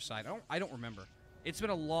from the other side. I don't remember. It's been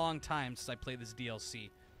a long time since I played this DLC.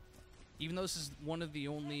 Even though this is one of the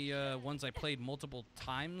only ones I played multiple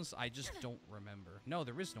times, I just don't remember. No,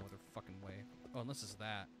 there is no other fucking way. Oh, unless it's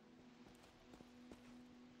that.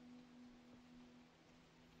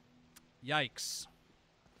 Yikes.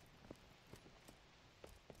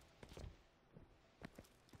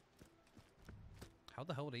 How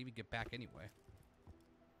the hell would I even get back anyway?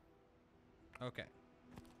 Okay.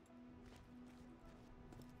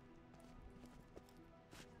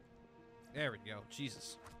 There we go.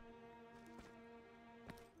 Jesus.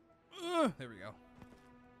 There we go.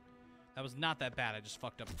 That was not that bad. I just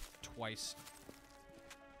fucked up twice.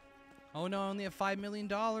 Oh no, I only have $5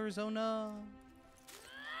 million. Oh no.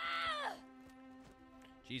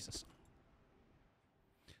 Jesus.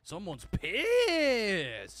 Someone's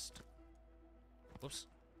pissed. Whoops.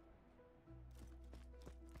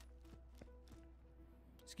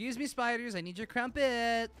 Excuse me, spiders. I need your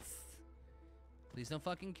crumpets. Please don't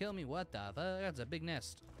fucking kill me. What the fuck? That's a big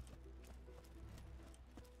nest.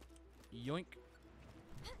 Yoink.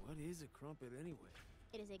 What is a crumpet anyway?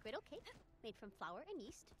 It is a griddle cake made from flour and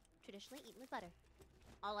yeast, traditionally eaten with butter.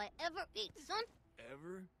 All I ever eat, son.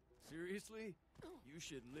 Ever? Seriously? You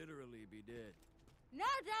should literally be dead. No,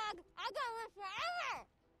 dog. I gotta live forever.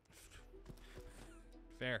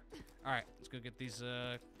 Fair. All right, let's go get these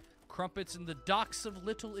crumpets in the docks of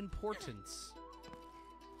little importance.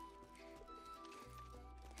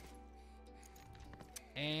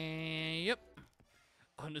 And yep,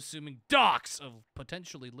 unassuming docks of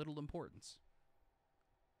potentially little importance.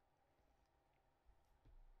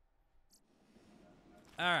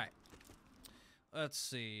 All right. Let's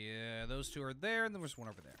see. Those two are there, and then there's one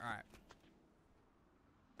over there. All right.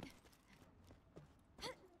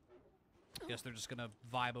 Guess they're just gonna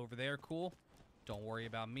vibe over there. Cool. Don't worry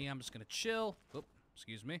about me. I'm just gonna chill. Oop,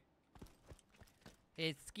 excuse me.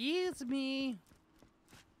 Excuse me.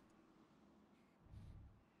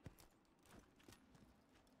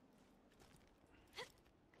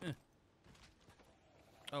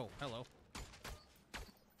 Oh, hello.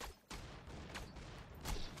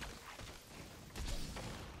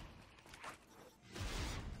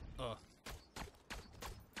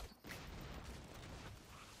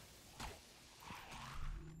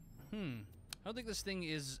 I don't think this thing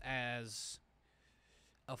is as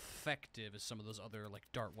effective as some of those other, like,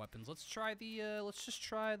 dart weapons. Let's try the, let's just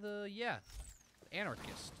try the, yeah,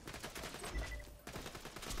 Anarchist.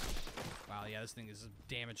 Wow, yeah, this thing is a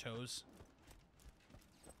damage hose.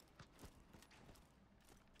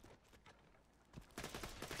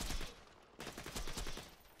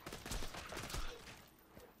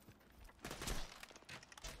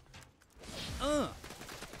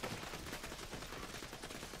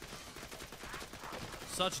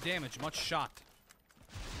 Such damage, much shot.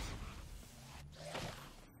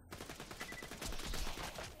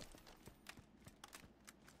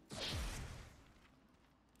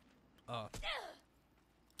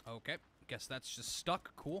 Okay, guess that's just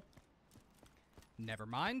stuck. Cool. Never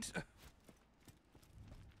mind. Did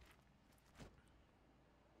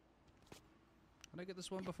I get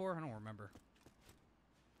this one before? I don't remember.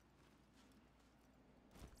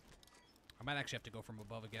 I might actually have to go from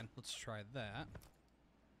above again. Let's try that.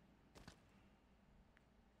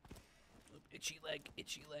 Itchy leg,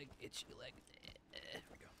 itchy leg, itchy leg. There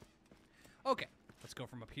we go. Okay, let's go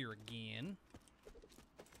from up here again.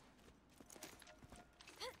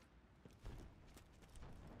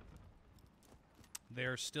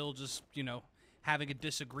 They're still just, you know, having a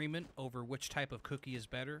disagreement over which type of cookie is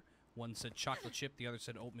better. One said chocolate chip, the other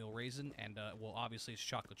said oatmeal raisin, and, well, obviously it's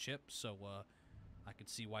chocolate chip, so, I could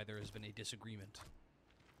see why there has been a disagreement.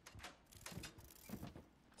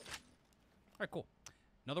 Alright, cool.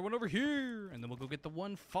 Another one over here, and then we'll go get the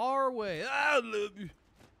one far away. I love you.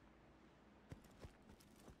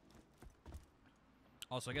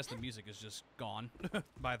 Also, I guess the music is just gone,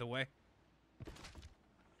 by the way.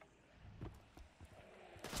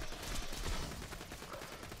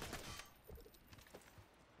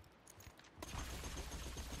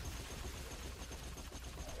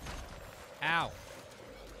 Ow.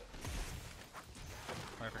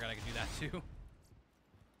 Oh, I forgot I could do that too.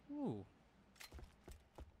 Ooh.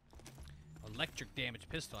 Electric damage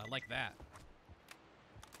pistol. I like that.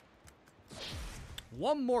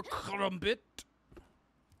 One more crumpet.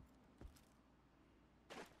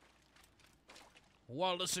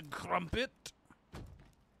 Wallace and Crumpet.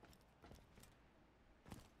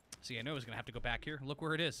 See, I knew I was going to have to go back here. Look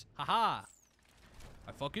where it is. Haha.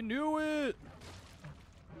 I fucking knew it.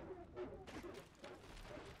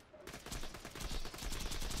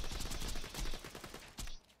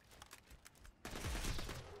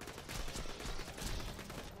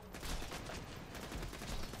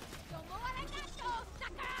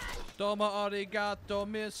 Domo arigato,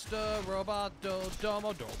 Mr. Roboto.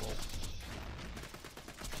 Domo domo.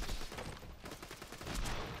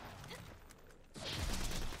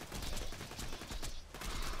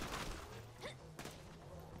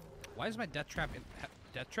 Why is my death trap in...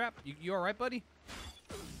 Death trap? You alright, buddy?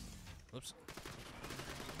 Whoops.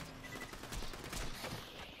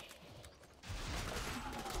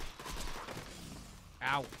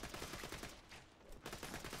 Ow.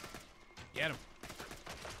 Get him.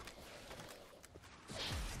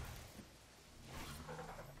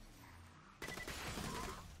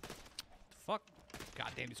 Fuck. God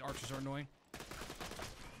damn, these archers are annoying.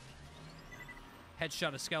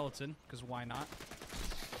 Headshot a skeleton, because why not?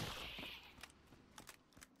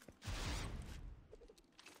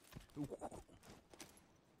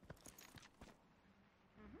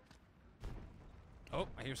 Oh,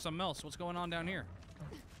 I hear something else. What's going on down here?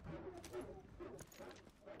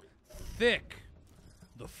 Thick.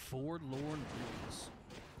 The forlorn ruins.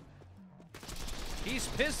 He's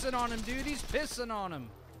pissing on him, dude. He's pissing on him.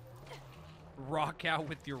 Rock out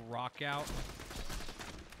with your rock out.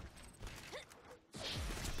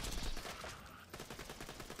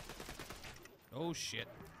 Oh, shit.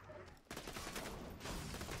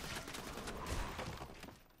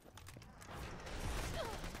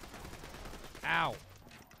 Ow.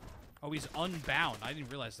 Oh, he's unbound. I didn't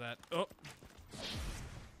realize that. Oh.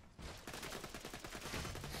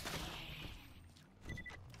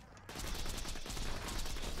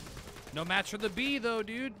 No match for the bee, though,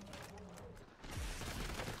 dude.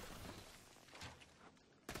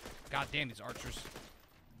 God damn, these archers.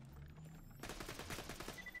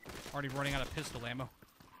 Already running out of pistol ammo.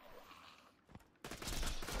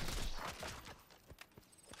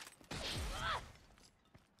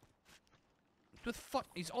 What the fuck?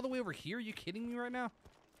 He's all the way over here? Are you kidding me right now?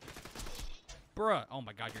 Bruh. Oh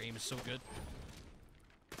my god, your aim is so good.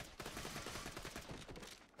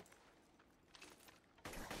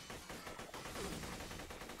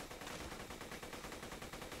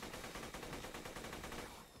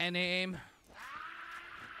 And aim.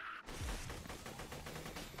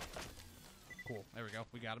 Cool. There we go.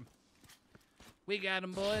 We got him. We got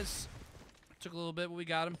him, boys. Took a little bit, but we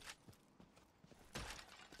got him.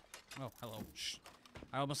 Oh, hello.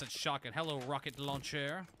 I almost said shotgun. Hello, rocket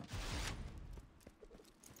launcher.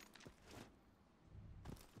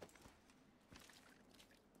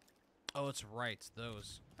 Oh, it's right. It's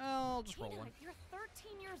those. I'll just roll one. You're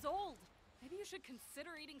 13 years old. Maybe you should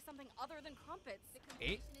consider eating something other than crumpets.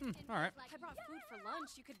 8? All right. I brought food for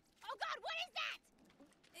lunch. You could... Oh god, what is that?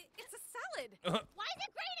 It's a salad. Why is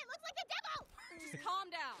it green? It looks like the devil! Just calm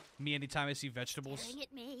down. Me anytime I see vegetables. Staring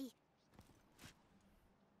at me.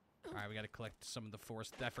 Alright, we gotta collect some of the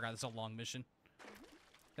forest. I forgot it's a long mission.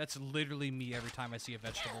 That's literally me every time I see a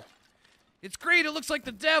vegetable. It's green! It looks like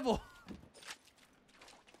the devil!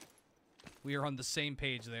 We are on the same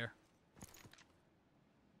page there.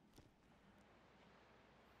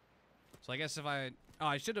 So I guess if I... Oh,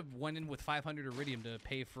 I should have went in with 500 iridium to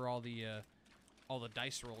pay for all the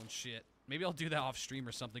dice roll and shit. Maybe I'll do that off stream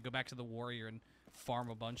or something. Go back to the warrior and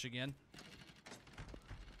farm a bunch again.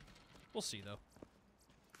 We'll see, though.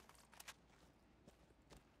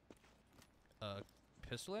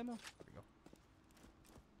 Pistol ammo? There we go.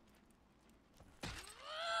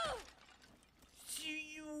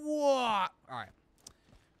 Alright.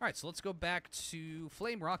 Alright, so let's go back to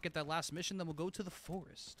Flame Rock, get that last mission, then we'll go to the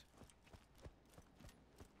forest.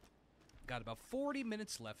 Got about 40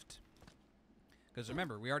 minutes left. Because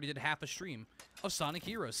remember, we already did half a stream of Sonic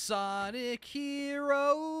Heroes. Sonic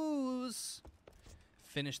Heroes!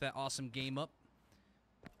 Finish that awesome game up.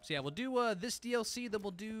 So yeah, we'll do this DLC, then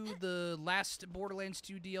we'll do the last Borderlands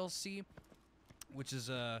 2 DLC, which is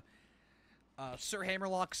Sir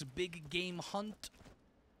Hammerlock's Big Game Hunt.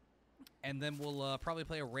 And then we'll probably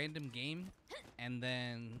play a random game, and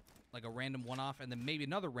then like a random one-off, and then maybe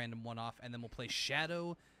another random one-off, and then we'll play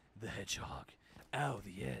Shadow the Hedgehog. Ow,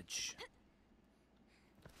 the edge.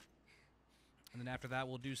 And then after that,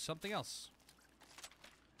 we'll do something else.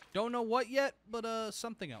 Don't know what yet, but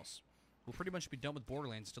something else. We'll pretty much be done with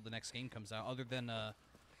Borderlands until the next game comes out, other than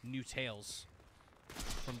new tales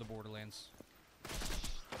from the Borderlands.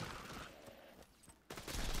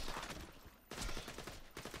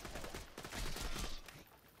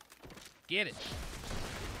 Get it.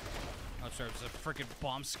 Oh, sorry, it's a freaking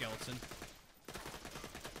bomb skeleton.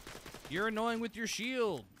 You're annoying with your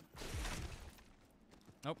shield.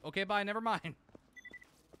 Nope. Okay, bye. Never mind.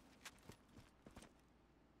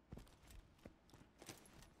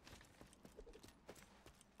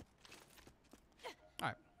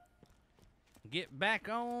 Alright. Get back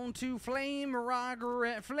on to Flame Rock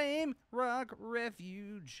Refuge.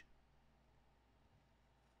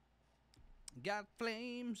 Got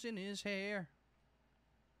flames in his hair.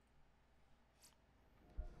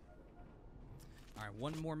 Alright,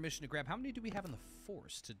 one more mission to grab. How many do we have in the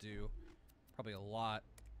force to do? Probably a lot.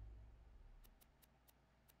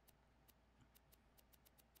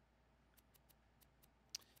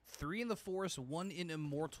 Three in the forest, one in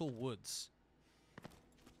Immortal Woods.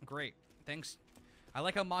 Great. Thanks. I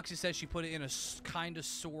like how Moxie says she put it in a kind of,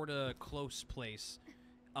 sort of close place.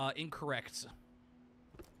 Incorrect.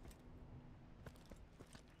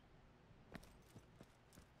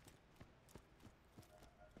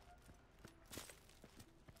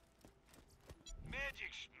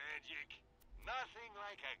 Magic. Nothing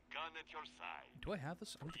like a gun at your side. Do I have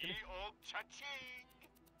this? Ye old cha-ching.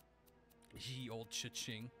 Ye old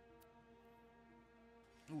cha-ching.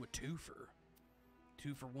 Ooh, a twofer.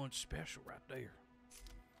 2 for 1 special right there.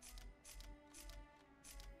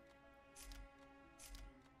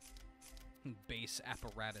 Base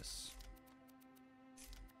apparatus.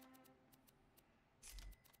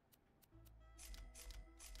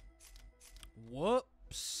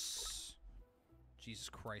 Whoops. Jesus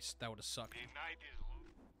Christ, that would have sucked. The night is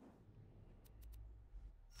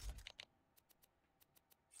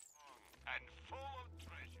long and full of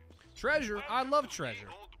treasures. Treasure? I love treasure.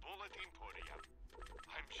 Old Bullet Emporium.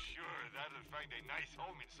 I'm sure that'll find a nice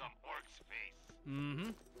home in some orc's face.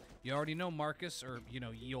 Mm-hmm. You already know Marcus, or, you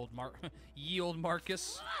know, ye old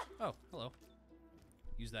Marcus. Oh, hello.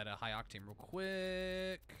 Use that high octane real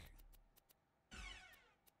quick.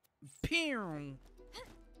 Pew!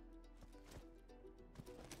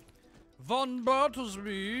 Von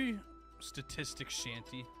Bartlesby. Statistics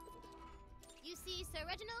shanty. You see Sir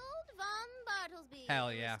Reginald von Bartlesby,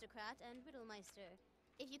 Hell yeah. aristocrat and riddlemeister.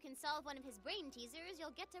 If you can solve one of his brain teasers,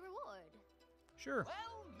 you'll get a reward. Sure.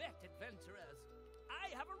 Well met, adventurers.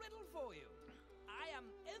 I have a riddle for you. I am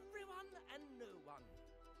everyone and no one.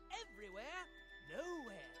 Everywhere,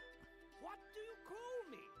 nowhere. What do you call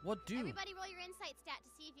me? What do? Everybody roll your insight stat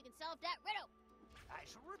to see if you can solve that riddle. I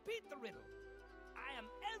shall repeat the riddle. I am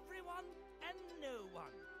everyone and no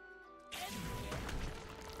one. Everywhere.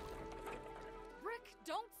 Rick,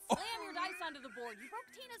 don't slam your dice onto the board. You broke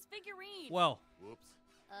Tina's figurine. Well. Whoops.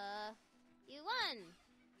 You won.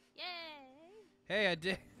 Yay. Hey, I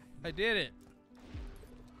did it.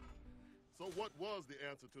 So what was the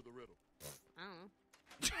answer to the riddle? I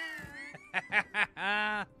don't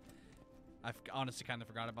know. I've honestly kind of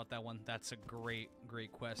forgot about that one. That's a great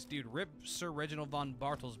quest. Dude, rip Sir Reginald von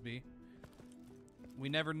Bartlesby. We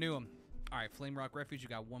never knew him. All right, Flame Rock Refuge, you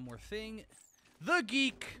got one more thing. The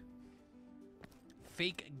Geek.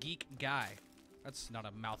 Fake geek guy. That's not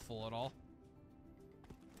a mouthful at all.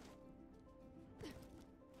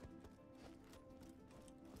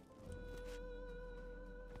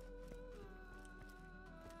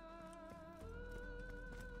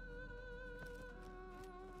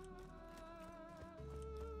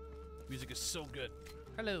 Music is so good.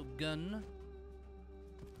 Hello, gun.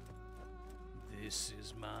 This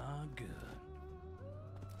is my gun.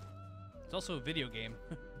 It's also a video game.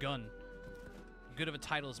 Gun. Good of a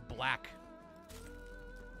title is Black.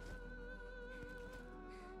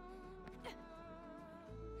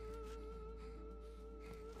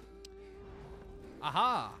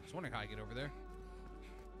 Aha! I was wondering how I get over there.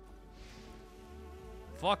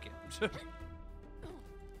 Fuck it.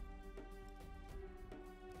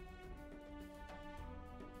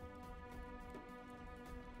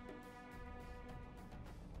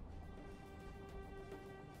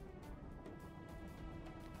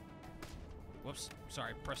 Whoops.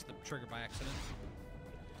 Sorry, pressed the trigger by accident.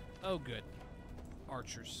 Oh, good.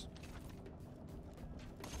 Archers.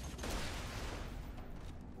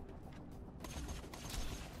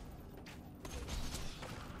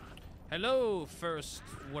 Hello, first,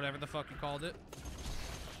 whatever the fuck you called it.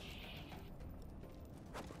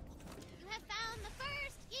 You have found the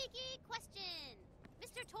first geeky question.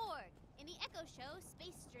 Mr. Torg, in the Echo Show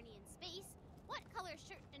Space Journey in Space, what color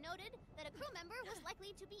shirt denoted that a crew member was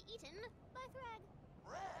likely to be eaten by Thrag?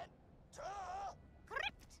 Red? Duh!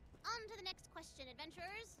 Correct! On to the next question,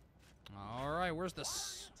 adventurers. Alright, where's the... Why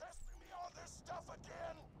are you testing me on this stuff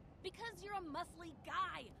again? Because you're a muscly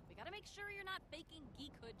guy. We gotta make sure you're not faking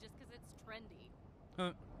geekhood just because it's trendy.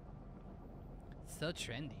 Huh. So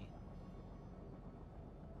trendy.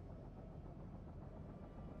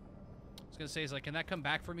 I was gonna say, is like, can that come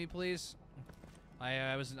back for me, please?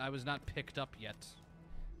 I was not picked up yet.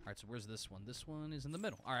 All right, so where's this one? This one is in the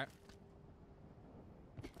middle. All right.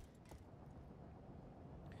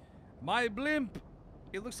 My blimp.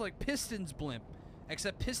 It looks like Piston's blimp,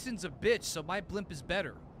 except Piston's a bitch, so my blimp is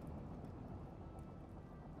better.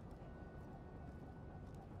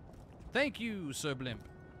 Thank you, Sir Blimp.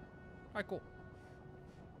 All right, cool.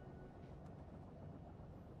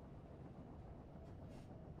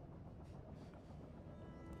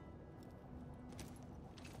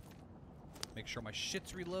 Make sure my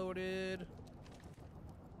shit's reloaded.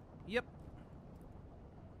 Yep.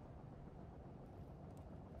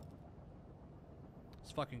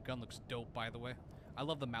 This fucking gun looks dope, by the way. I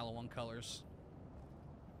love the Maliwan colors.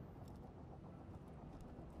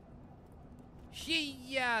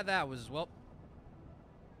 Yeah, that was, well.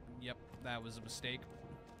 Yep, that was a mistake.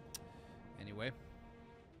 Anyway.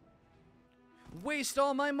 Waste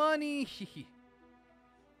all my money!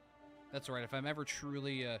 That's right, if I'm ever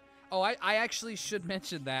truly, Oh, I actually should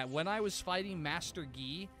mention that. When I was fighting Master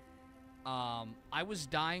Yi, I was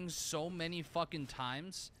dying so many fucking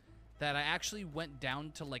times that I actually went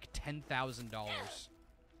down to, like, $10,000.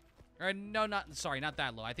 Or, no, sorry, not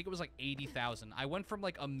that low. I think it was, like, 80,000. I went from,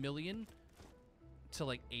 like, $1 million to,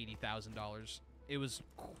 like, $80,000. It was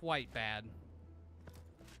quite bad.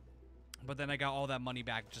 But then I got all that money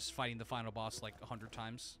back just fighting the final boss, like, 100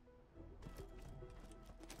 times.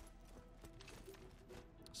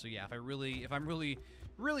 So yeah, if I'm really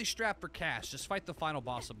strapped for cash, just fight the final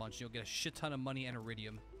boss a bunch. You'll get a shit ton of money and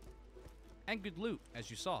iridium. And good loot, as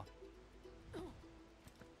you saw.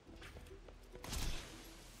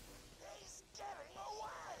 He's getting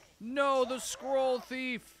away! No, the scroll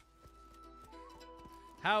thief!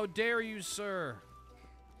 How dare you, sir?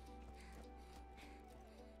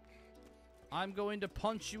 I'm going to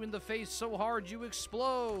punch you in the face so hard you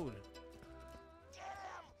explode!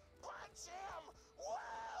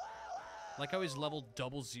 Like how he's leveled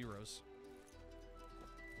double zeros.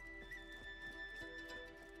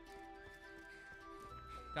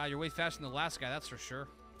 God, you're way faster than the last guy, that's for sure.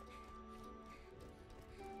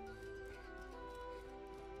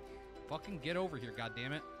 Fucking get over here,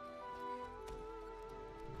 goddammit.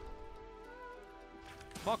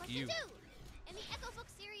 Fuck you. In the Echo Book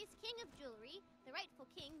series King of Jewelry, the rightful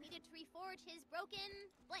king needed to reforge his broken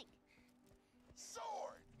blank.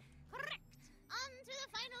 Sword! Correct! On to the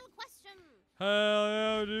final question. Hell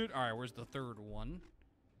yeah, dude. All right, where's the third one?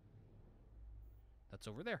 That's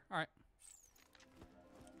over there. All right.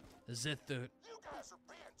 Is it the... You guys are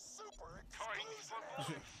being super Coins for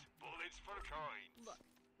exclusive. bullets, bullets for coins. Look,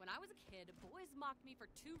 when I was a kid, boys mocked me for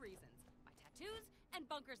two reasons. My tattoos and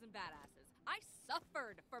bunkers and badasses. I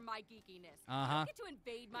suffered for my geekiness. I don't get to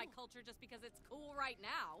invade my culture just because it's cool right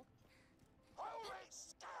now. Holy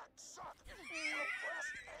stack suck!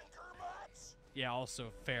 Oppressed anchor butts! Yeah,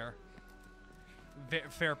 also fair.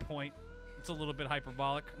 Fair point. It's a little bit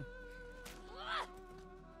hyperbolic.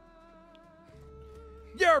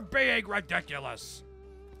 You're being ridiculous!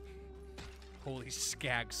 Holy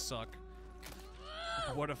skags suck.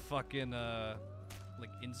 What a fucking,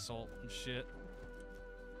 like, insult and shit.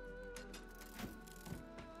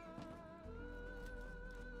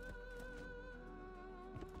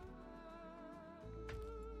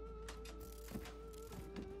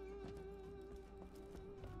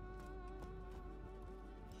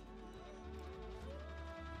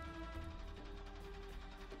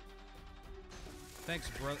 Thanks,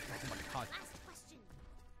 brother. Oh my god. Last question.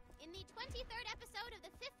 In the 23rd episode of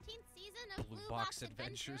the 15th season of Blue Blue Box Box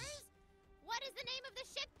Adventures, What is the name of the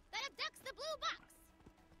ship that abducts the blue box?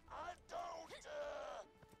 I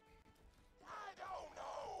don't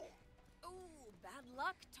know. Ooh, bad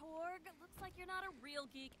luck, Torg. Looks like you're not a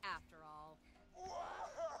real geek after all. Why?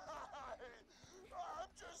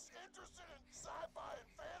 I'm just interested in sci-fi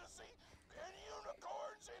and fantasy and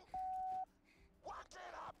unicorns and... Why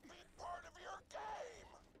can't I be part of your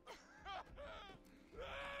game?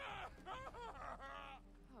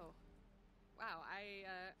 Oh. Wow, I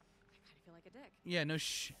kind of feel like a dick. Yeah, no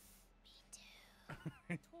shit.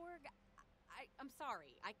 Torg, I'm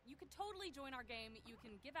sorry. You can totally join our game. You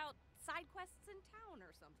can give out side quests in town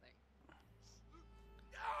or something.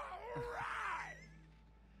 All right!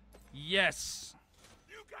 Yes!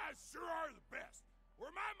 You guys sure are the best.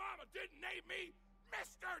 Where my mama didn't name me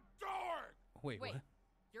Mr. Torg! Wait, what?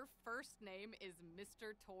 Your first name is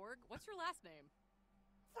Mr. Torg? What's your last name?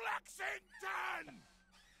 Flexington!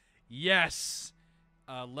 Yes!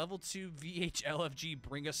 Level 2 VHLFG,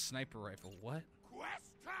 bring a sniper rifle. What?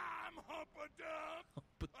 Quest time, Humpadub!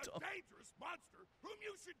 A dangerous monster whom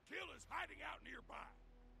you should kill is hiding out nearby.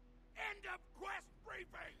 End of quest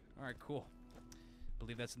briefing! Alright, cool.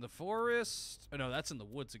 Believe that's in the forest. Oh, no, that's in the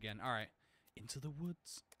woods again. Alright. Into the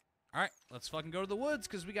woods. Alright, let's fucking go to the woods,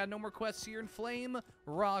 because we got no more quests here in Flame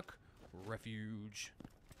Rock Refuge.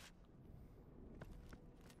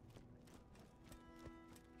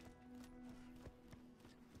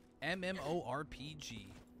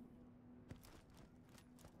 MMORPG.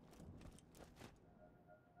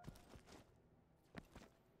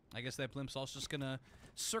 I guess that blimp's also just gonna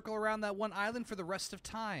circle around that one island for the rest of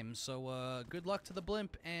time. So, good luck to the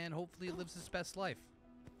blimp, and hopefully it lives its best life.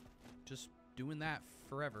 Just doing that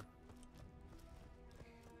forever.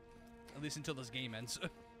 At least until this game ends.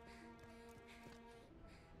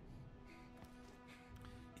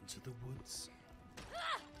 Into the woods.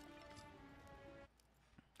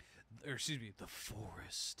 Or, excuse me, the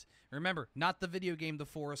forest. Remember, not the video game The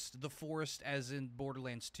Forest. The forest as in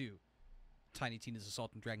Borderlands 2. Tiny Tina's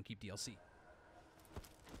Assault and Dragon Keep DLC.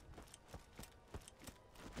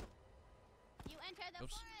 You enter the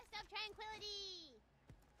Oops. Forest of Tranquility.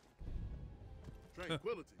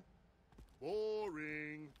 Tranquility.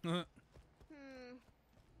 Boring.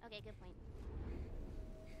 Okay, good point.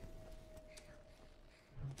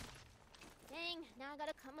 Dang, now I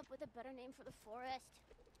gotta come up with a better name for the forest.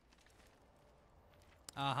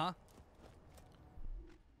 Uh-huh.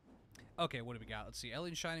 Okay, what do we got? Let's see.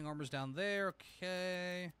 Alien Shining Armor's down there.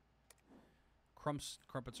 Okay.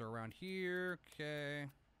 Crumpets are around here. Okay.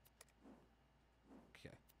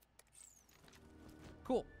 Okay.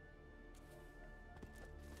 Cool.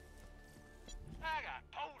 I got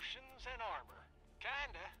potions and armor.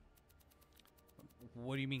 Kinda.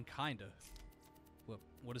 What do you mean, kinda?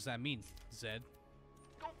 What does that mean, Zed?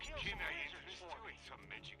 Go kill some lizards for me. Some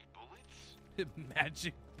magic bullets?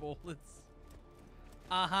 Magic bullets?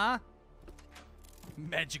 Uh-huh.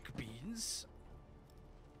 Magic beans?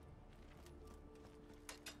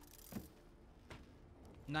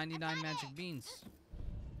 99 magic beans.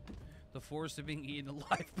 The forest of being eaten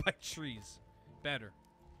alive by trees. Better.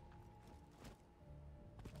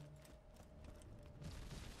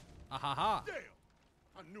 Ahaha. Damn!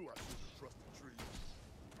 I knew I shouldn't trust the trees.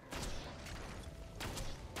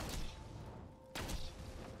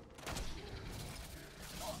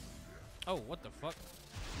 Oh, what the fuck?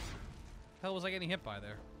 Hell was I getting hit by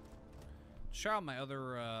there? Shout out my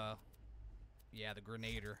other, yeah, the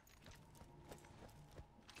grenader.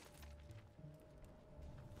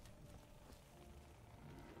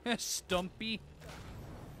 Stumpy.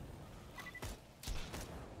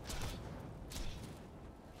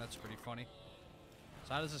 That's pretty funny.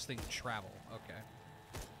 So how does this thing travel? Okay.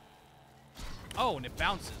 Oh, and it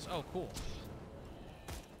bounces. Oh, cool.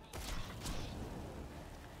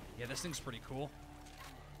 Yeah, this thing's pretty cool.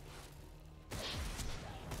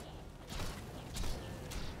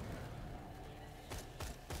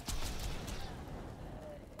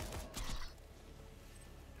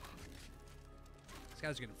 This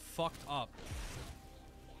guy's getting fucked up.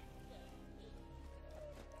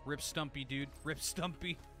 Rip Stumpy, dude. Rip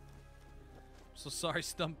Stumpy. So sorry,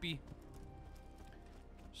 Stumpy.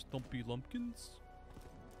 Stumpy Lumpkins.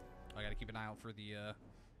 I gotta keep an eye out for the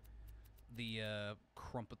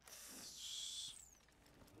crumpets.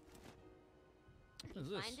 What is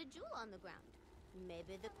this? Find a jewel on the ground.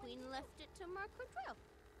 Maybe the queen left it to mark her trail.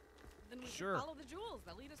 Then we Sure. can follow the jewels.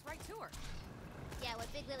 They'll lead us right to her. Yeah,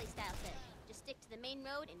 what Big Lily style said. Just stick to the main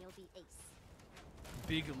road and you'll be ace.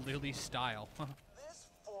 Big Lily style. This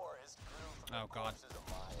forest grew from Oh, God. corpses of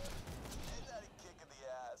Maya. Ain't that a kick in the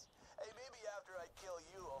ass? Hey, maybe after I kill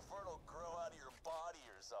you, a fern will grow out of your body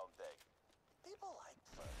or something. People like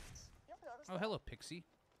ferns. You ever notice Oh, hello, Pixie.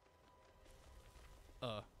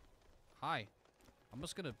 Hi. I'm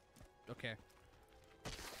just gonna... Okay.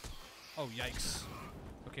 Oh, yikes.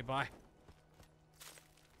 Okay, bye.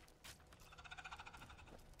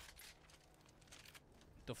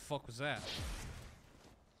 The fuck was that?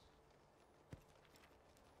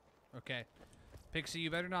 Okay. Pixie,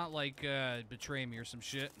 you better not, like, betray me or some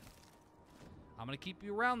shit. I'm gonna keep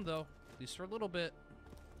you around, though. At least for a little bit.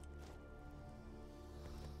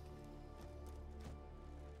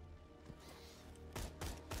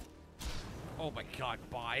 Oh my god,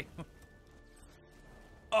 bye.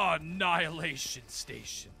 Annihilation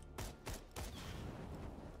Station.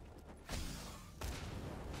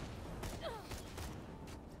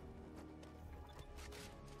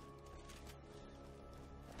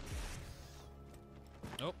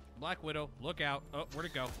 Oh, Black Widow, look out. Oh, where'd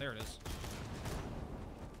it go? There it is.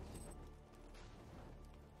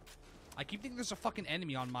 I keep thinking there's a fucking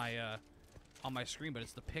enemy on my screen, but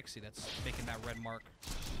it's the Pixie that's making that red mark.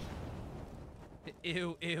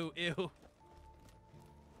 Ew, ew, ew.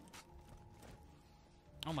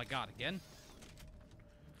 Oh my god, again?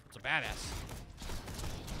 It's a badass.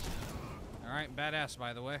 Alright, badass,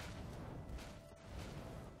 by the way.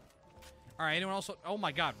 Alright, anyone else? Oh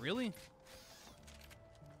my god, really?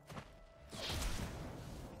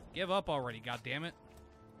 Give up already, goddammit.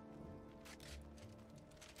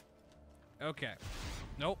 Okay.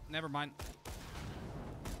 Nope, never mind.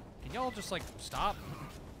 Can y'all just, like, stop?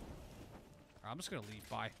 I'm just gonna leave.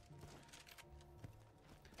 Bye.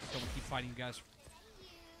 Don't keep fighting you guys.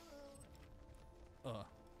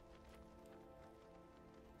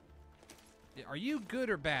 Are you good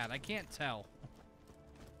or bad? I can't tell.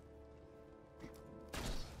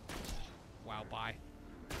 Wow, bye.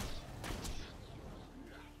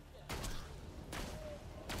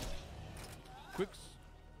 Quicks.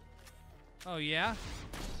 Oh, yeah?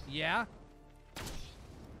 Yeah?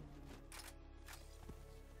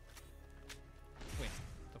 Wait,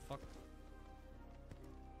 the fuck?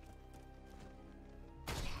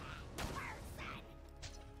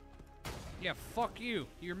 Yeah, fuck you.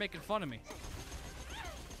 You're making fun of me.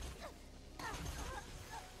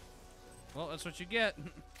 Well, that's what you get.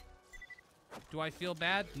 Do I feel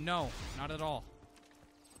bad? No, not at all.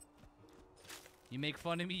 You make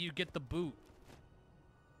fun of me, you get the boot.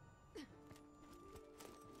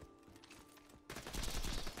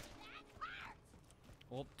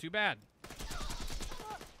 Well, too bad.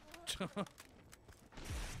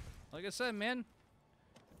 Like I said, man,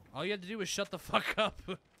 all you had to do was shut the fuck up.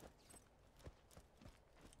 A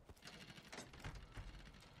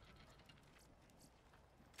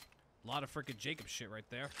lot of frickin' Jacob shit right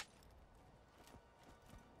there.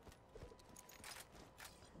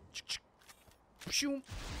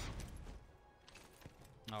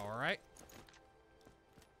 Alright.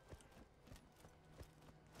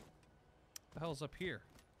 What the hell's up here?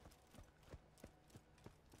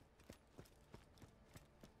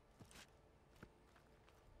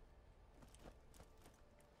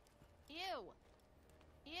 Ew.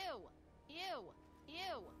 Ew. Ew.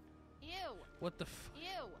 Ew. Ew. What the f-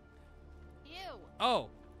 Ew. Ew. Oh!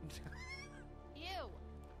 Ew.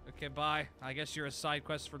 Okay, bye. I guess you're a side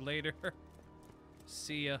quest for later.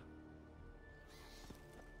 See ya.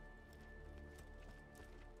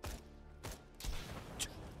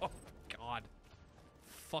 Oh, God.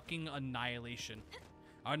 Fucking annihilation.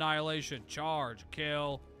 Annihilation. Charge.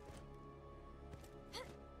 Kill.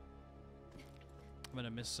 I'm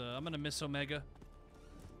gonna miss Omega.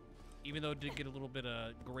 Even though it did get a little bit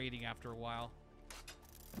of grating after a while.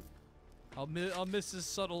 I'll miss his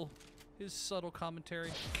subtle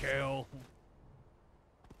commentary. Kill.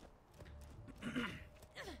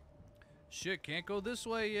 Shit, can't go this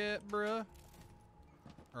way yet, bruh.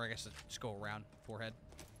 Or I guess just go around forehead.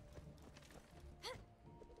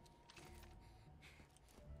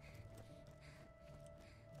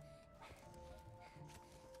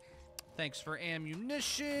 Thanks for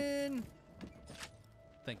ammunition.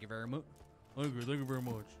 Thank you very much. Thank you very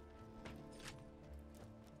much.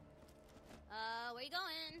 Where you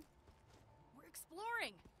going? We're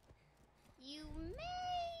exploring. You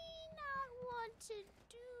may not want to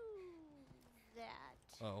do that.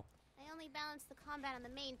 Oh. I only balanced the combat on the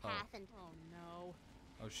main path and... Oh, no.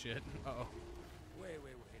 Oh, shit. Uh-oh. Wait.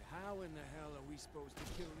 How in the hell are we supposed to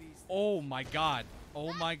kill these things? Oh, my God.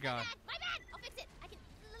 Oh, my God. My bad! I'll fix it!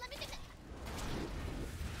 Let me fix it!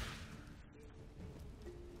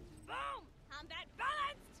 Boom! Combat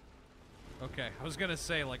balanced! Okay, I was gonna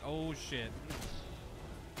say, like, oh, shit.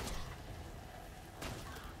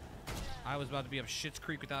 I was about to be up Schitt's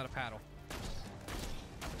Creek without a paddle.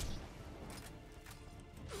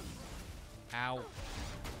 Ow.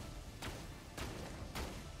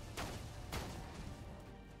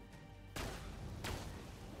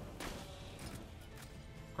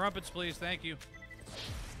 Crumpets, please. Thank you.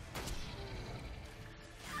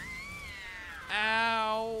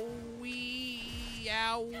 Owie.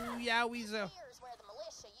 Owie-owie-zo. Here's where the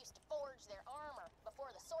militia used to forge their armor before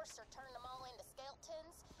the sorcerer turned them all into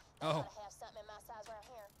skeletons. They ought to have something in my size right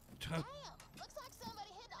here. Damn! Looks like somebody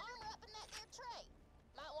hid the armor up in that there tray.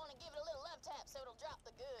 Might want to give it a little love tap so it'll drop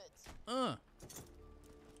the goods.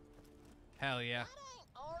 Hell yeah. That ain't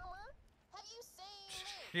armor. Have you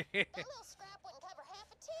seen me? That little scrap wouldn't cover half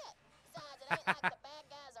a tit. Besides, it ain't like the bad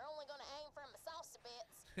guys are only gonna aim from the salsa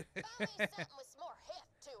bits. Find me something with some more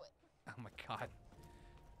heft to it. Oh my god.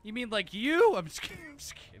 You mean like you? I'm just kidding. I'm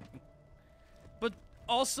just kidding. But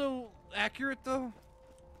also accurate though.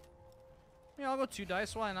 Yeah, I'll go 2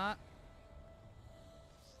 dice. Why not?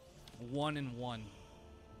 1 and 1.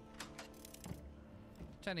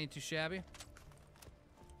 10 ain't too shabby.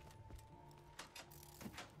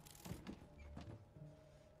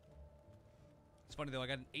 It's funny though. I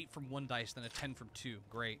got an 8 from 1 dice, then a 10 from 2.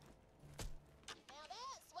 Great. Now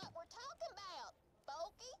that's what we're talking about.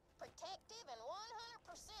 Bulky, protective, and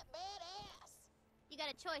 100% badass. You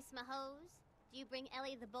got a choice, my hose. Do you bring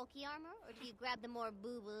Ellie the bulky armor, or do you grab the more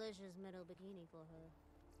boobalicious metal bikini for her?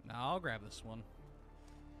 No, I'll grab this one.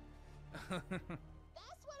 That's what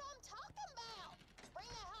I'm talking about. Bring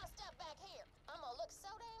that hot stuff back here. I'm gonna look so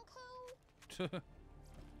damn cool.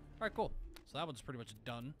 Alright, cool. So that one's pretty much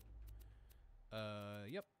done.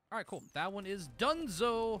 Yep. Alright, cool. That one is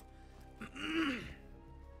donezo.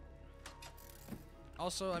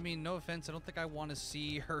 Also, I mean, no offense, I don't think I want to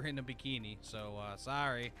see her in a bikini, so,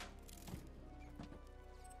 sorry.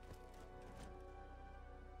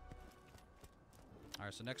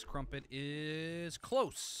 Alright, so next crumpet is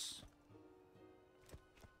close.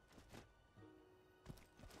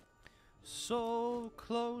 So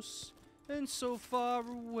close and so far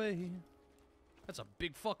away. That's a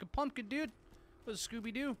big fucking pumpkin, dude. What's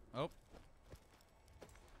Scooby-Doo? Oh.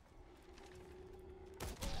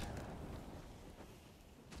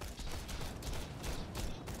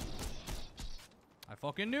 I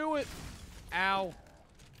fucking knew it. Ow.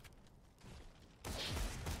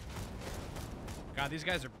 God, these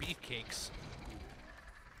guys are beefcakes.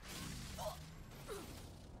 So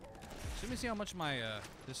let me see how much my,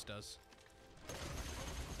 this does.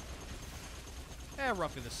 Eh,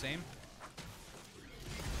 roughly the same.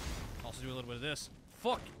 Also do a little bit of this.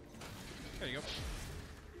 Fuck! There you go.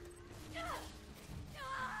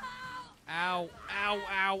 Ow, ow,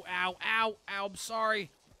 ow, ow, ow, ow, I'm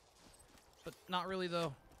sorry. But not really,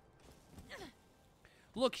 though.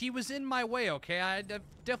 Look, he was in my way, okay? I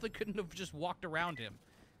definitely couldn't have just walked around him.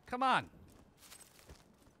 Come on.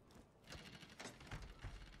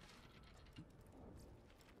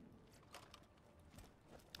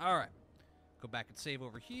 Alright. Go back and save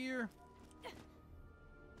over here.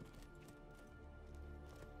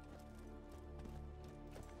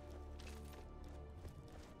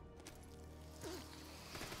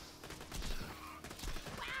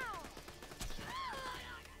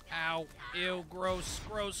 Ow. Ew. Gross.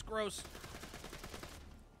 Gross. Gross.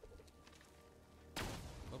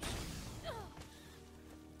 Oops.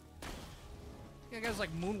 Yeah, guy's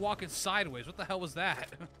like moonwalking sideways. What the hell was that?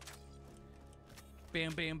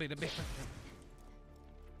 Bam, bam, bam, bam.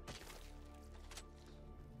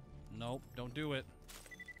 Nope. Don't do it.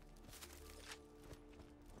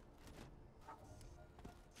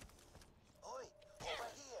 Oi, over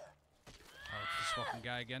here. Oh, it's this fucking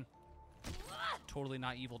guy again. Totally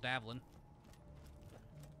not evil Davlin.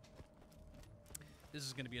 This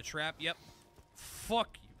is gonna be a trap. Yep.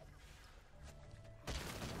 Fuck you.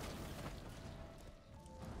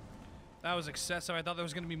 That was excessive. I thought there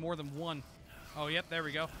was gonna be more than one. Oh, yep. There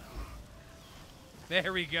we go.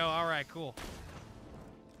 There we go. All right, cool.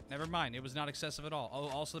 Never mind. It was not excessive at all. Oh,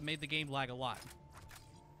 also made the game lag a lot.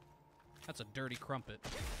 That's a dirty crumpet.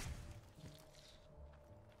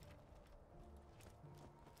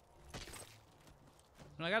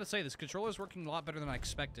 And I gotta say, this controller's working a lot better than I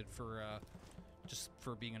expected for, just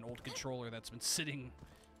for being an old controller that's been sitting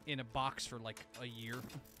in a box for, like, a year.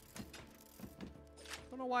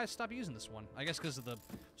 Don't know why I stopped using this one. I guess because of the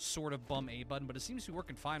sort of bum A button, but it seems to be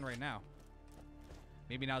working fine right now.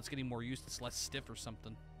 Maybe now it's getting more used, it's less stiff or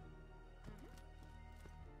something.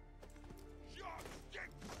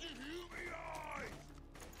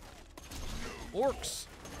 Orcs!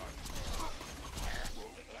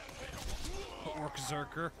 Orc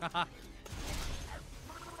Zerker.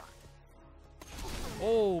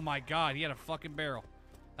 Oh my god, he had a fucking barrel.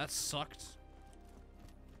 That sucked.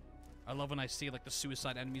 I love when I see like the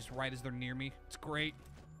suicide enemies right as they're near me. It's great.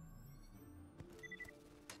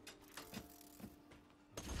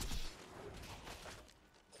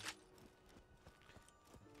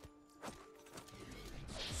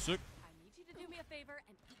 Sick. I need you to do me a favor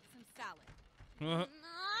and eat some salad. No, no,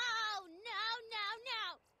 no,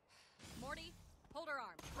 no. Morty, hold her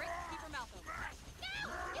arm. Rick, keep her mouth open. No,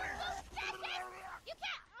 you fascist! You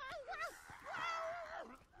can't.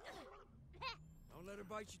 Don't let her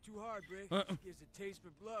bite you too hard, Brick. If she gets a taste for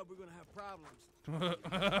blood, we're gonna have problems.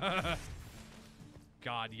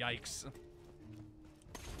 God, yikes.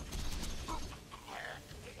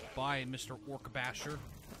 Bye, Mr. Orc Basher.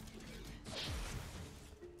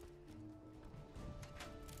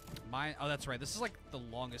 Oh, that's right. This is like the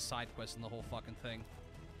longest side quest in the whole fucking thing.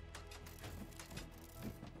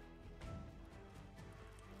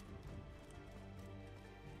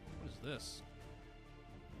 What is this?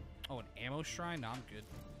 Oh, an ammo shrine? No, I'm good.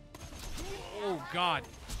 Oh, God.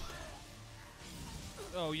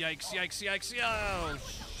 Oh, yikes, yikes, yikes. Oh,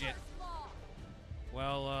 shit.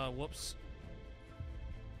 Well, whoops.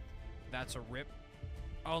 That's a rip.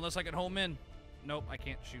 Oh, unless I can home in. Nope, I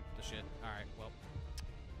can't shoot the shit. Alright, well.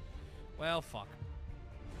 Well, fuck.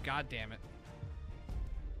 God damn it.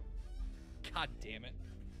 God damn it.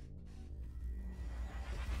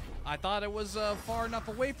 I thought it was far enough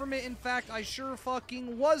away from it. In fact, I sure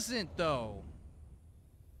fucking wasn't, though.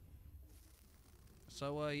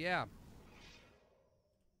 So, yeah.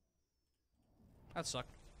 That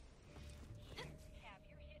sucked.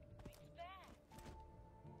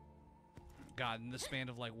 God, in the span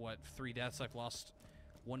of, like, what, 3 deaths, I've lost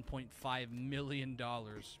 $1.5 million.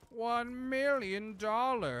 $1 million.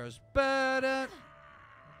 But,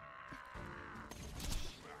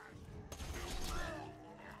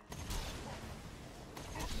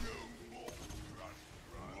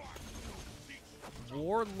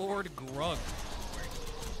 Warlord Grug.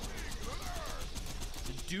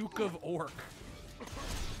 The Duke of Orc.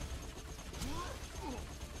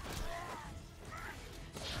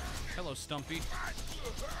 Hello, Stumpy.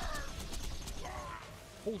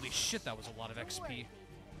 Holy shit, that was a lot of XP.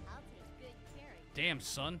 Damn,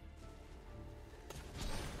 son.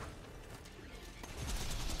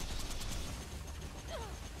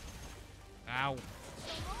 Ow.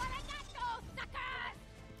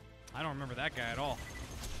 I don't remember that guy at all.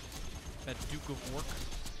 That Duke of Orc.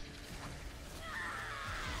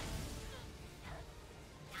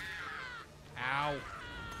 Ow.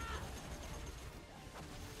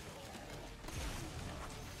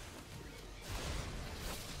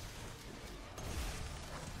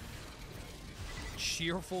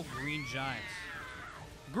 Cheerful green giants.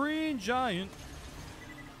 Green giant.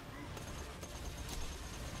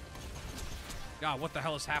 God, what the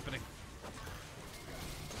hell is happening?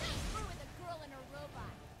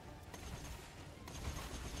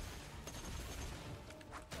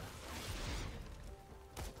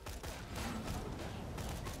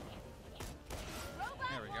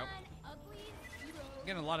 There we go.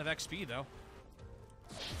 Getting a lot of XP though.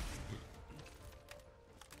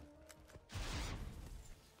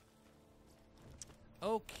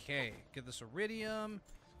 Okay, get this iridium.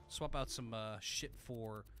 Swap out some shit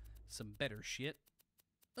for some better shit.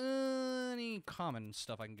 Any common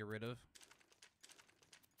stuff I can get rid of.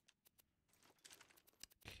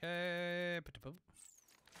 Okay. Ooh,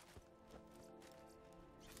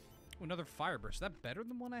 another fire burst. Is that better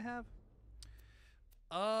than one I have?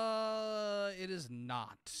 It is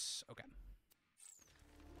not. Okay.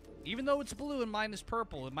 Even though it's blue and mine is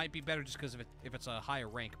purple, it might be better just because if it's a higher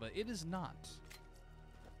rank, but it is not.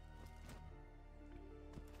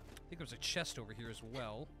 I think there's a chest over here as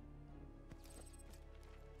well.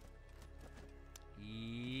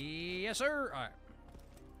 Yes, sir. All right.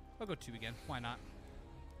 I'll go 2 again. Why not?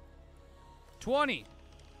 20.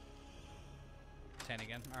 10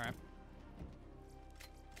 again. All right.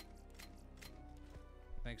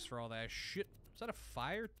 Thanks for all that shit. Is that a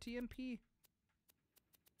fire TMP?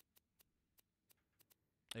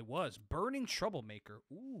 It was. Burning Troublemaker.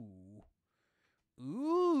 Ooh.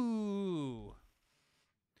 Ooh.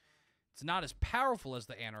 It's not as powerful as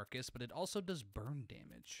the Anarchist, but it also does burn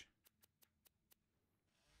damage.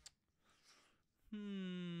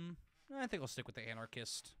 I think I'll stick with the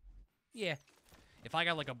Anarchist. Yeah. If I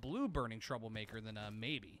got like a blue Burning Troublemaker, then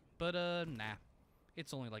maybe. But nah.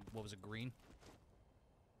 It's only like, what was it, green?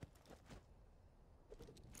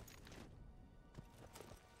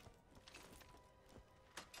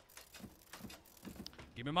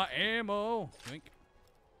 Give me my ammo. Yoink.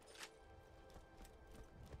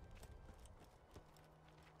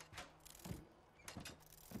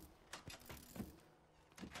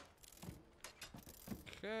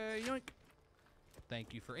 Okay, yoink.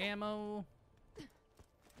 Thank you for ammo.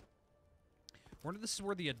 Wonder if this is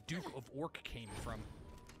where the Duke of Orc came from.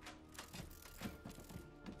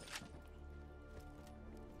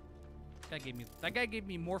 That guy gave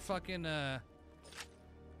me more fucking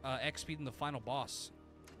XP than the final boss.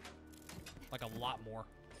 Like a lot more.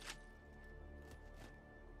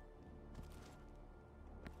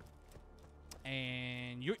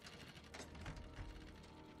 And you.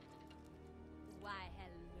 Why,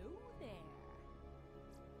 hello there.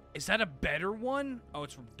 Is that a better one? Oh,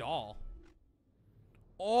 it's from Doll.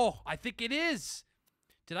 Oh, I think it is.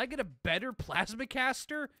 Did I get a better plasma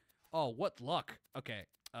caster? Oh, what luck. Okay.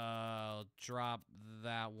 I'll drop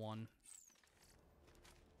that one.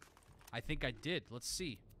 I think I did. Let's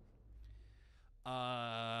see.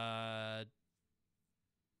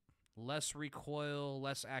 Less recoil,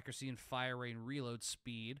 less accuracy, and fire rate and reload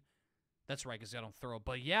speed. That's right, because I don't throw.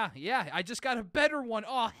 But yeah, I just got a better one.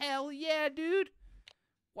 Oh, hell yeah, dude.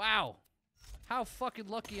 Wow. How fucking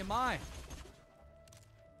lucky am I?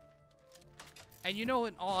 And you know,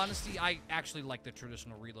 in all honesty, I actually like the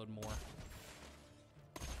traditional reload more.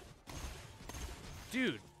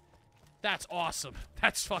 Dude, that's awesome.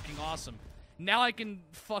 That's fucking awesome. Now I can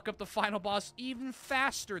fuck up the final boss even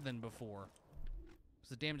faster than before.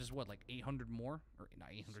 So the damage is what, like 800 more? Or not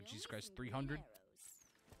 800, Jesus Christ, 300?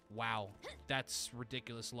 Wow, that's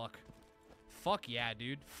ridiculous luck. Fuck yeah,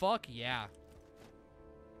 dude. Fuck yeah.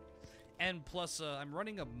 And plus, I'm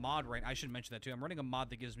running a mod right. I should mention that too. I'm running a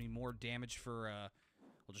mod that gives me more damage for.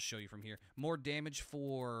 I'll just show you from here. More damage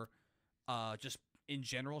for, just in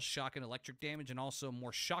general shock and electric damage, and also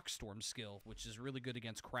more shock storm skill, which is really good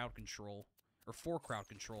against crowd control or for crowd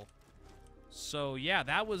control. So yeah,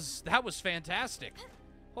 that was fantastic.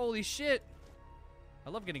 Holy shit! I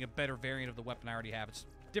love getting a better variant of the weapon I already have. It's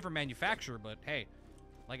a different manufacturer, but hey,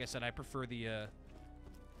 like I said, I prefer the.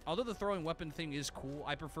 Although the throwing weapon thing is cool,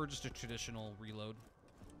 I prefer just a traditional reload.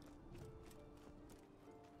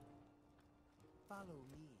 Follow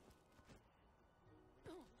me.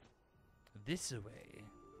 This way.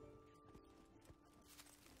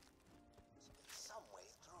 Some way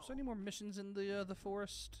through. Is there any more missions in the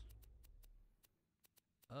forest?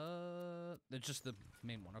 It's just the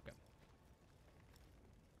main one. Okay.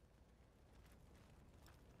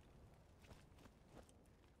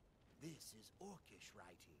 This is Orcish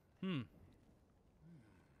writing.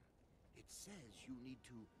 It says you need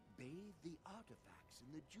to bathe the artifacts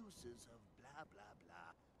in the juices of blah, blah,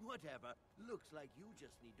 blah. Whatever. Looks like you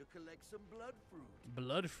just need to collect some blood fruit.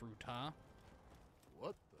 Blood fruit, huh?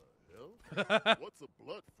 What the hell? What's a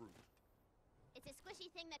blood fruit? It's a squishy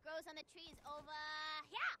thing that grows on the trees over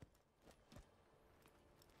here.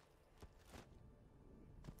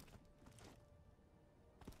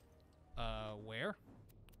 Where?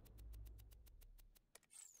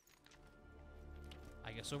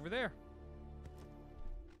 I guess over there.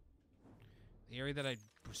 The area that I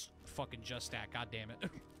was fucking just at. God damn it.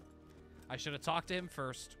 I should have talked to him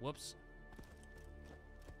first. Whoops.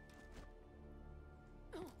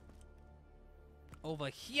 Over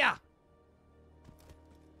here.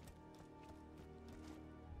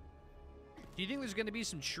 Do you think there's going to be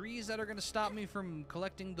some trees that are going to stop me from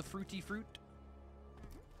collecting the fruity fruit?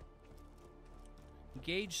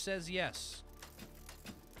 Gage says yes.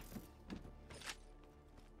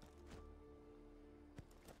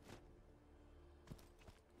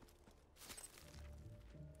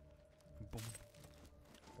 Boom.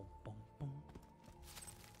 Boom, boom,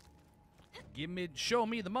 boom. Show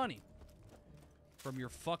me the money. From your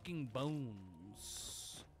fucking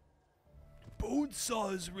bones. Bone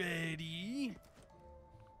saw's ready.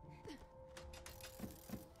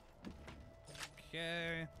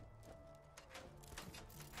 Okay.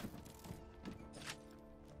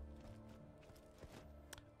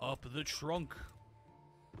 Up the trunk.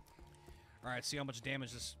 Alright, see how much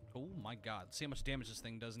damage this... Oh my god. See how much damage this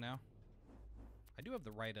thing does now? I do have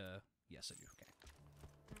the right, Yes, I do. Okay.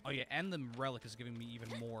 Oh yeah, and the relic is giving me even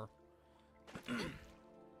more...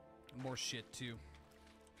 more shit, too.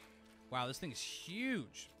 Wow, this thing is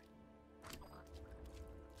huge.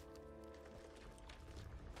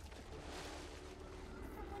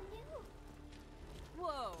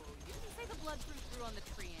 Whoa, you didn't say the blood fruit grew on the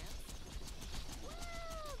tree ants.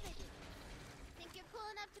 Well, they do. Think you're cool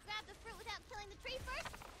enough to grab the fruit without killing the tree first?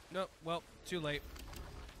 Nope, well, too late.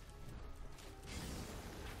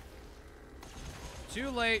 Too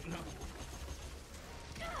late. No.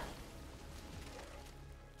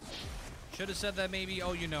 Should have said that maybe,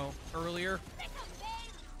 oh, you know, earlier.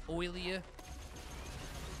 Oilier.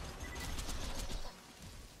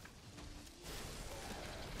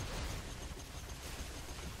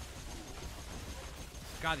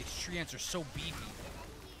 God, these tree ants are so beefy.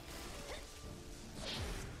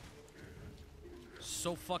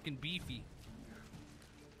 So fucking beefy.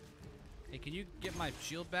 Hey, can you get my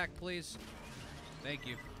shield back, please? Thank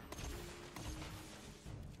you.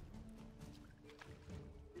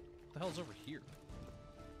 hell's over here?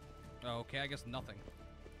 Oh, okay, I guess nothing.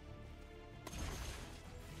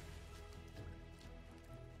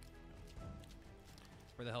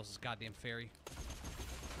 Where the hell's this goddamn ferry?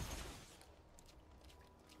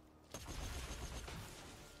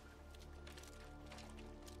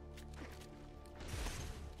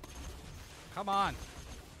 Come on.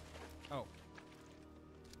 Oh.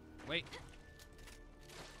 Wait.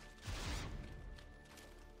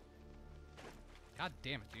 God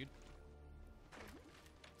damn it, dude.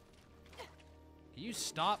 Can you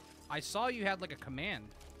stop? I saw you had like a command.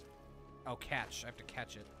 Oh, catch. I have to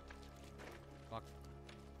catch it. Fuck.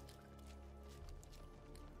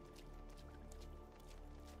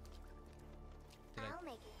 I'll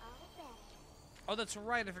make it all better. Oh, that's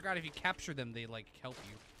right. I forgot if you capture them, they like help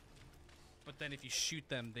you. But then if you shoot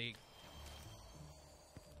them, they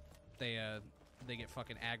get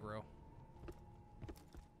fucking aggro.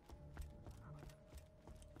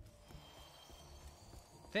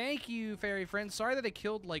 Thank you, fairy friend. Sorry that I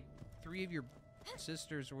killed like 3 of your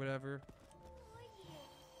sisters or whatever.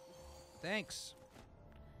 Thanks.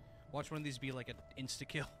 Watch one of these be like an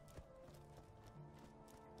insta-kill.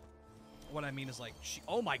 What I mean is like,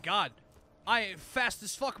 oh my god. I am fast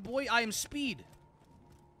as fuck, boy. I am speed.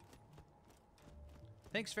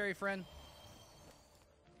 Thanks, fairy friend.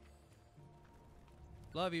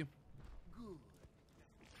 Love you.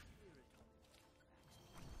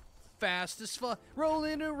 Fast as fuck.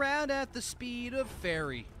 Rolling around at the speed of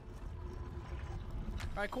fairy.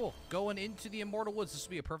 Alright, cool. Going into the Immortal Woods. This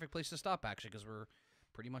will be a perfect place to stop, actually, because we're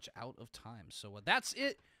pretty much out of time. So that's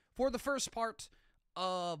it for the first part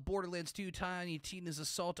of Borderlands 2 Tiny Tina's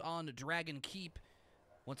Assault on Dragon Keep.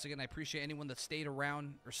 Once again, I appreciate anyone that stayed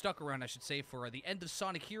around, or stuck around, I should say, for the end of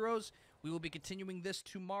Sonic Heroes. We will be continuing this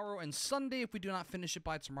tomorrow and Sunday if we do not finish it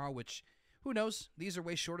by tomorrow, which, who knows? These are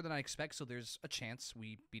way shorter than I expect, so there's a chance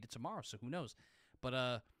we beat it tomorrow, so who knows?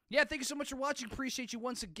 But, yeah, thank you so much for watching. Appreciate you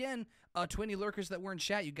once again. To any lurkers that were in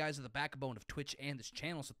chat, you guys are the backbone of Twitch and this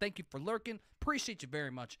channel, so thank you for lurking. Appreciate you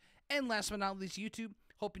very much. And last but not least, YouTube,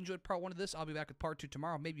 hope you enjoyed part 1 of this. I'll be back with part 2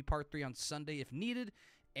 tomorrow, maybe part 3 on Sunday if needed.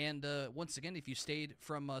 And once again, if you stayed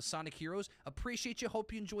from Sonic Heroes, appreciate you.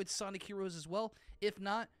 Hope you enjoyed Sonic Heroes as well. If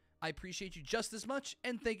not, I appreciate you just as much.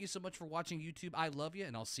 And thank you so much for watching, YouTube. I love you,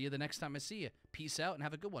 and I'll see you the next time I see you. Peace out, and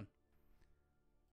have a good one.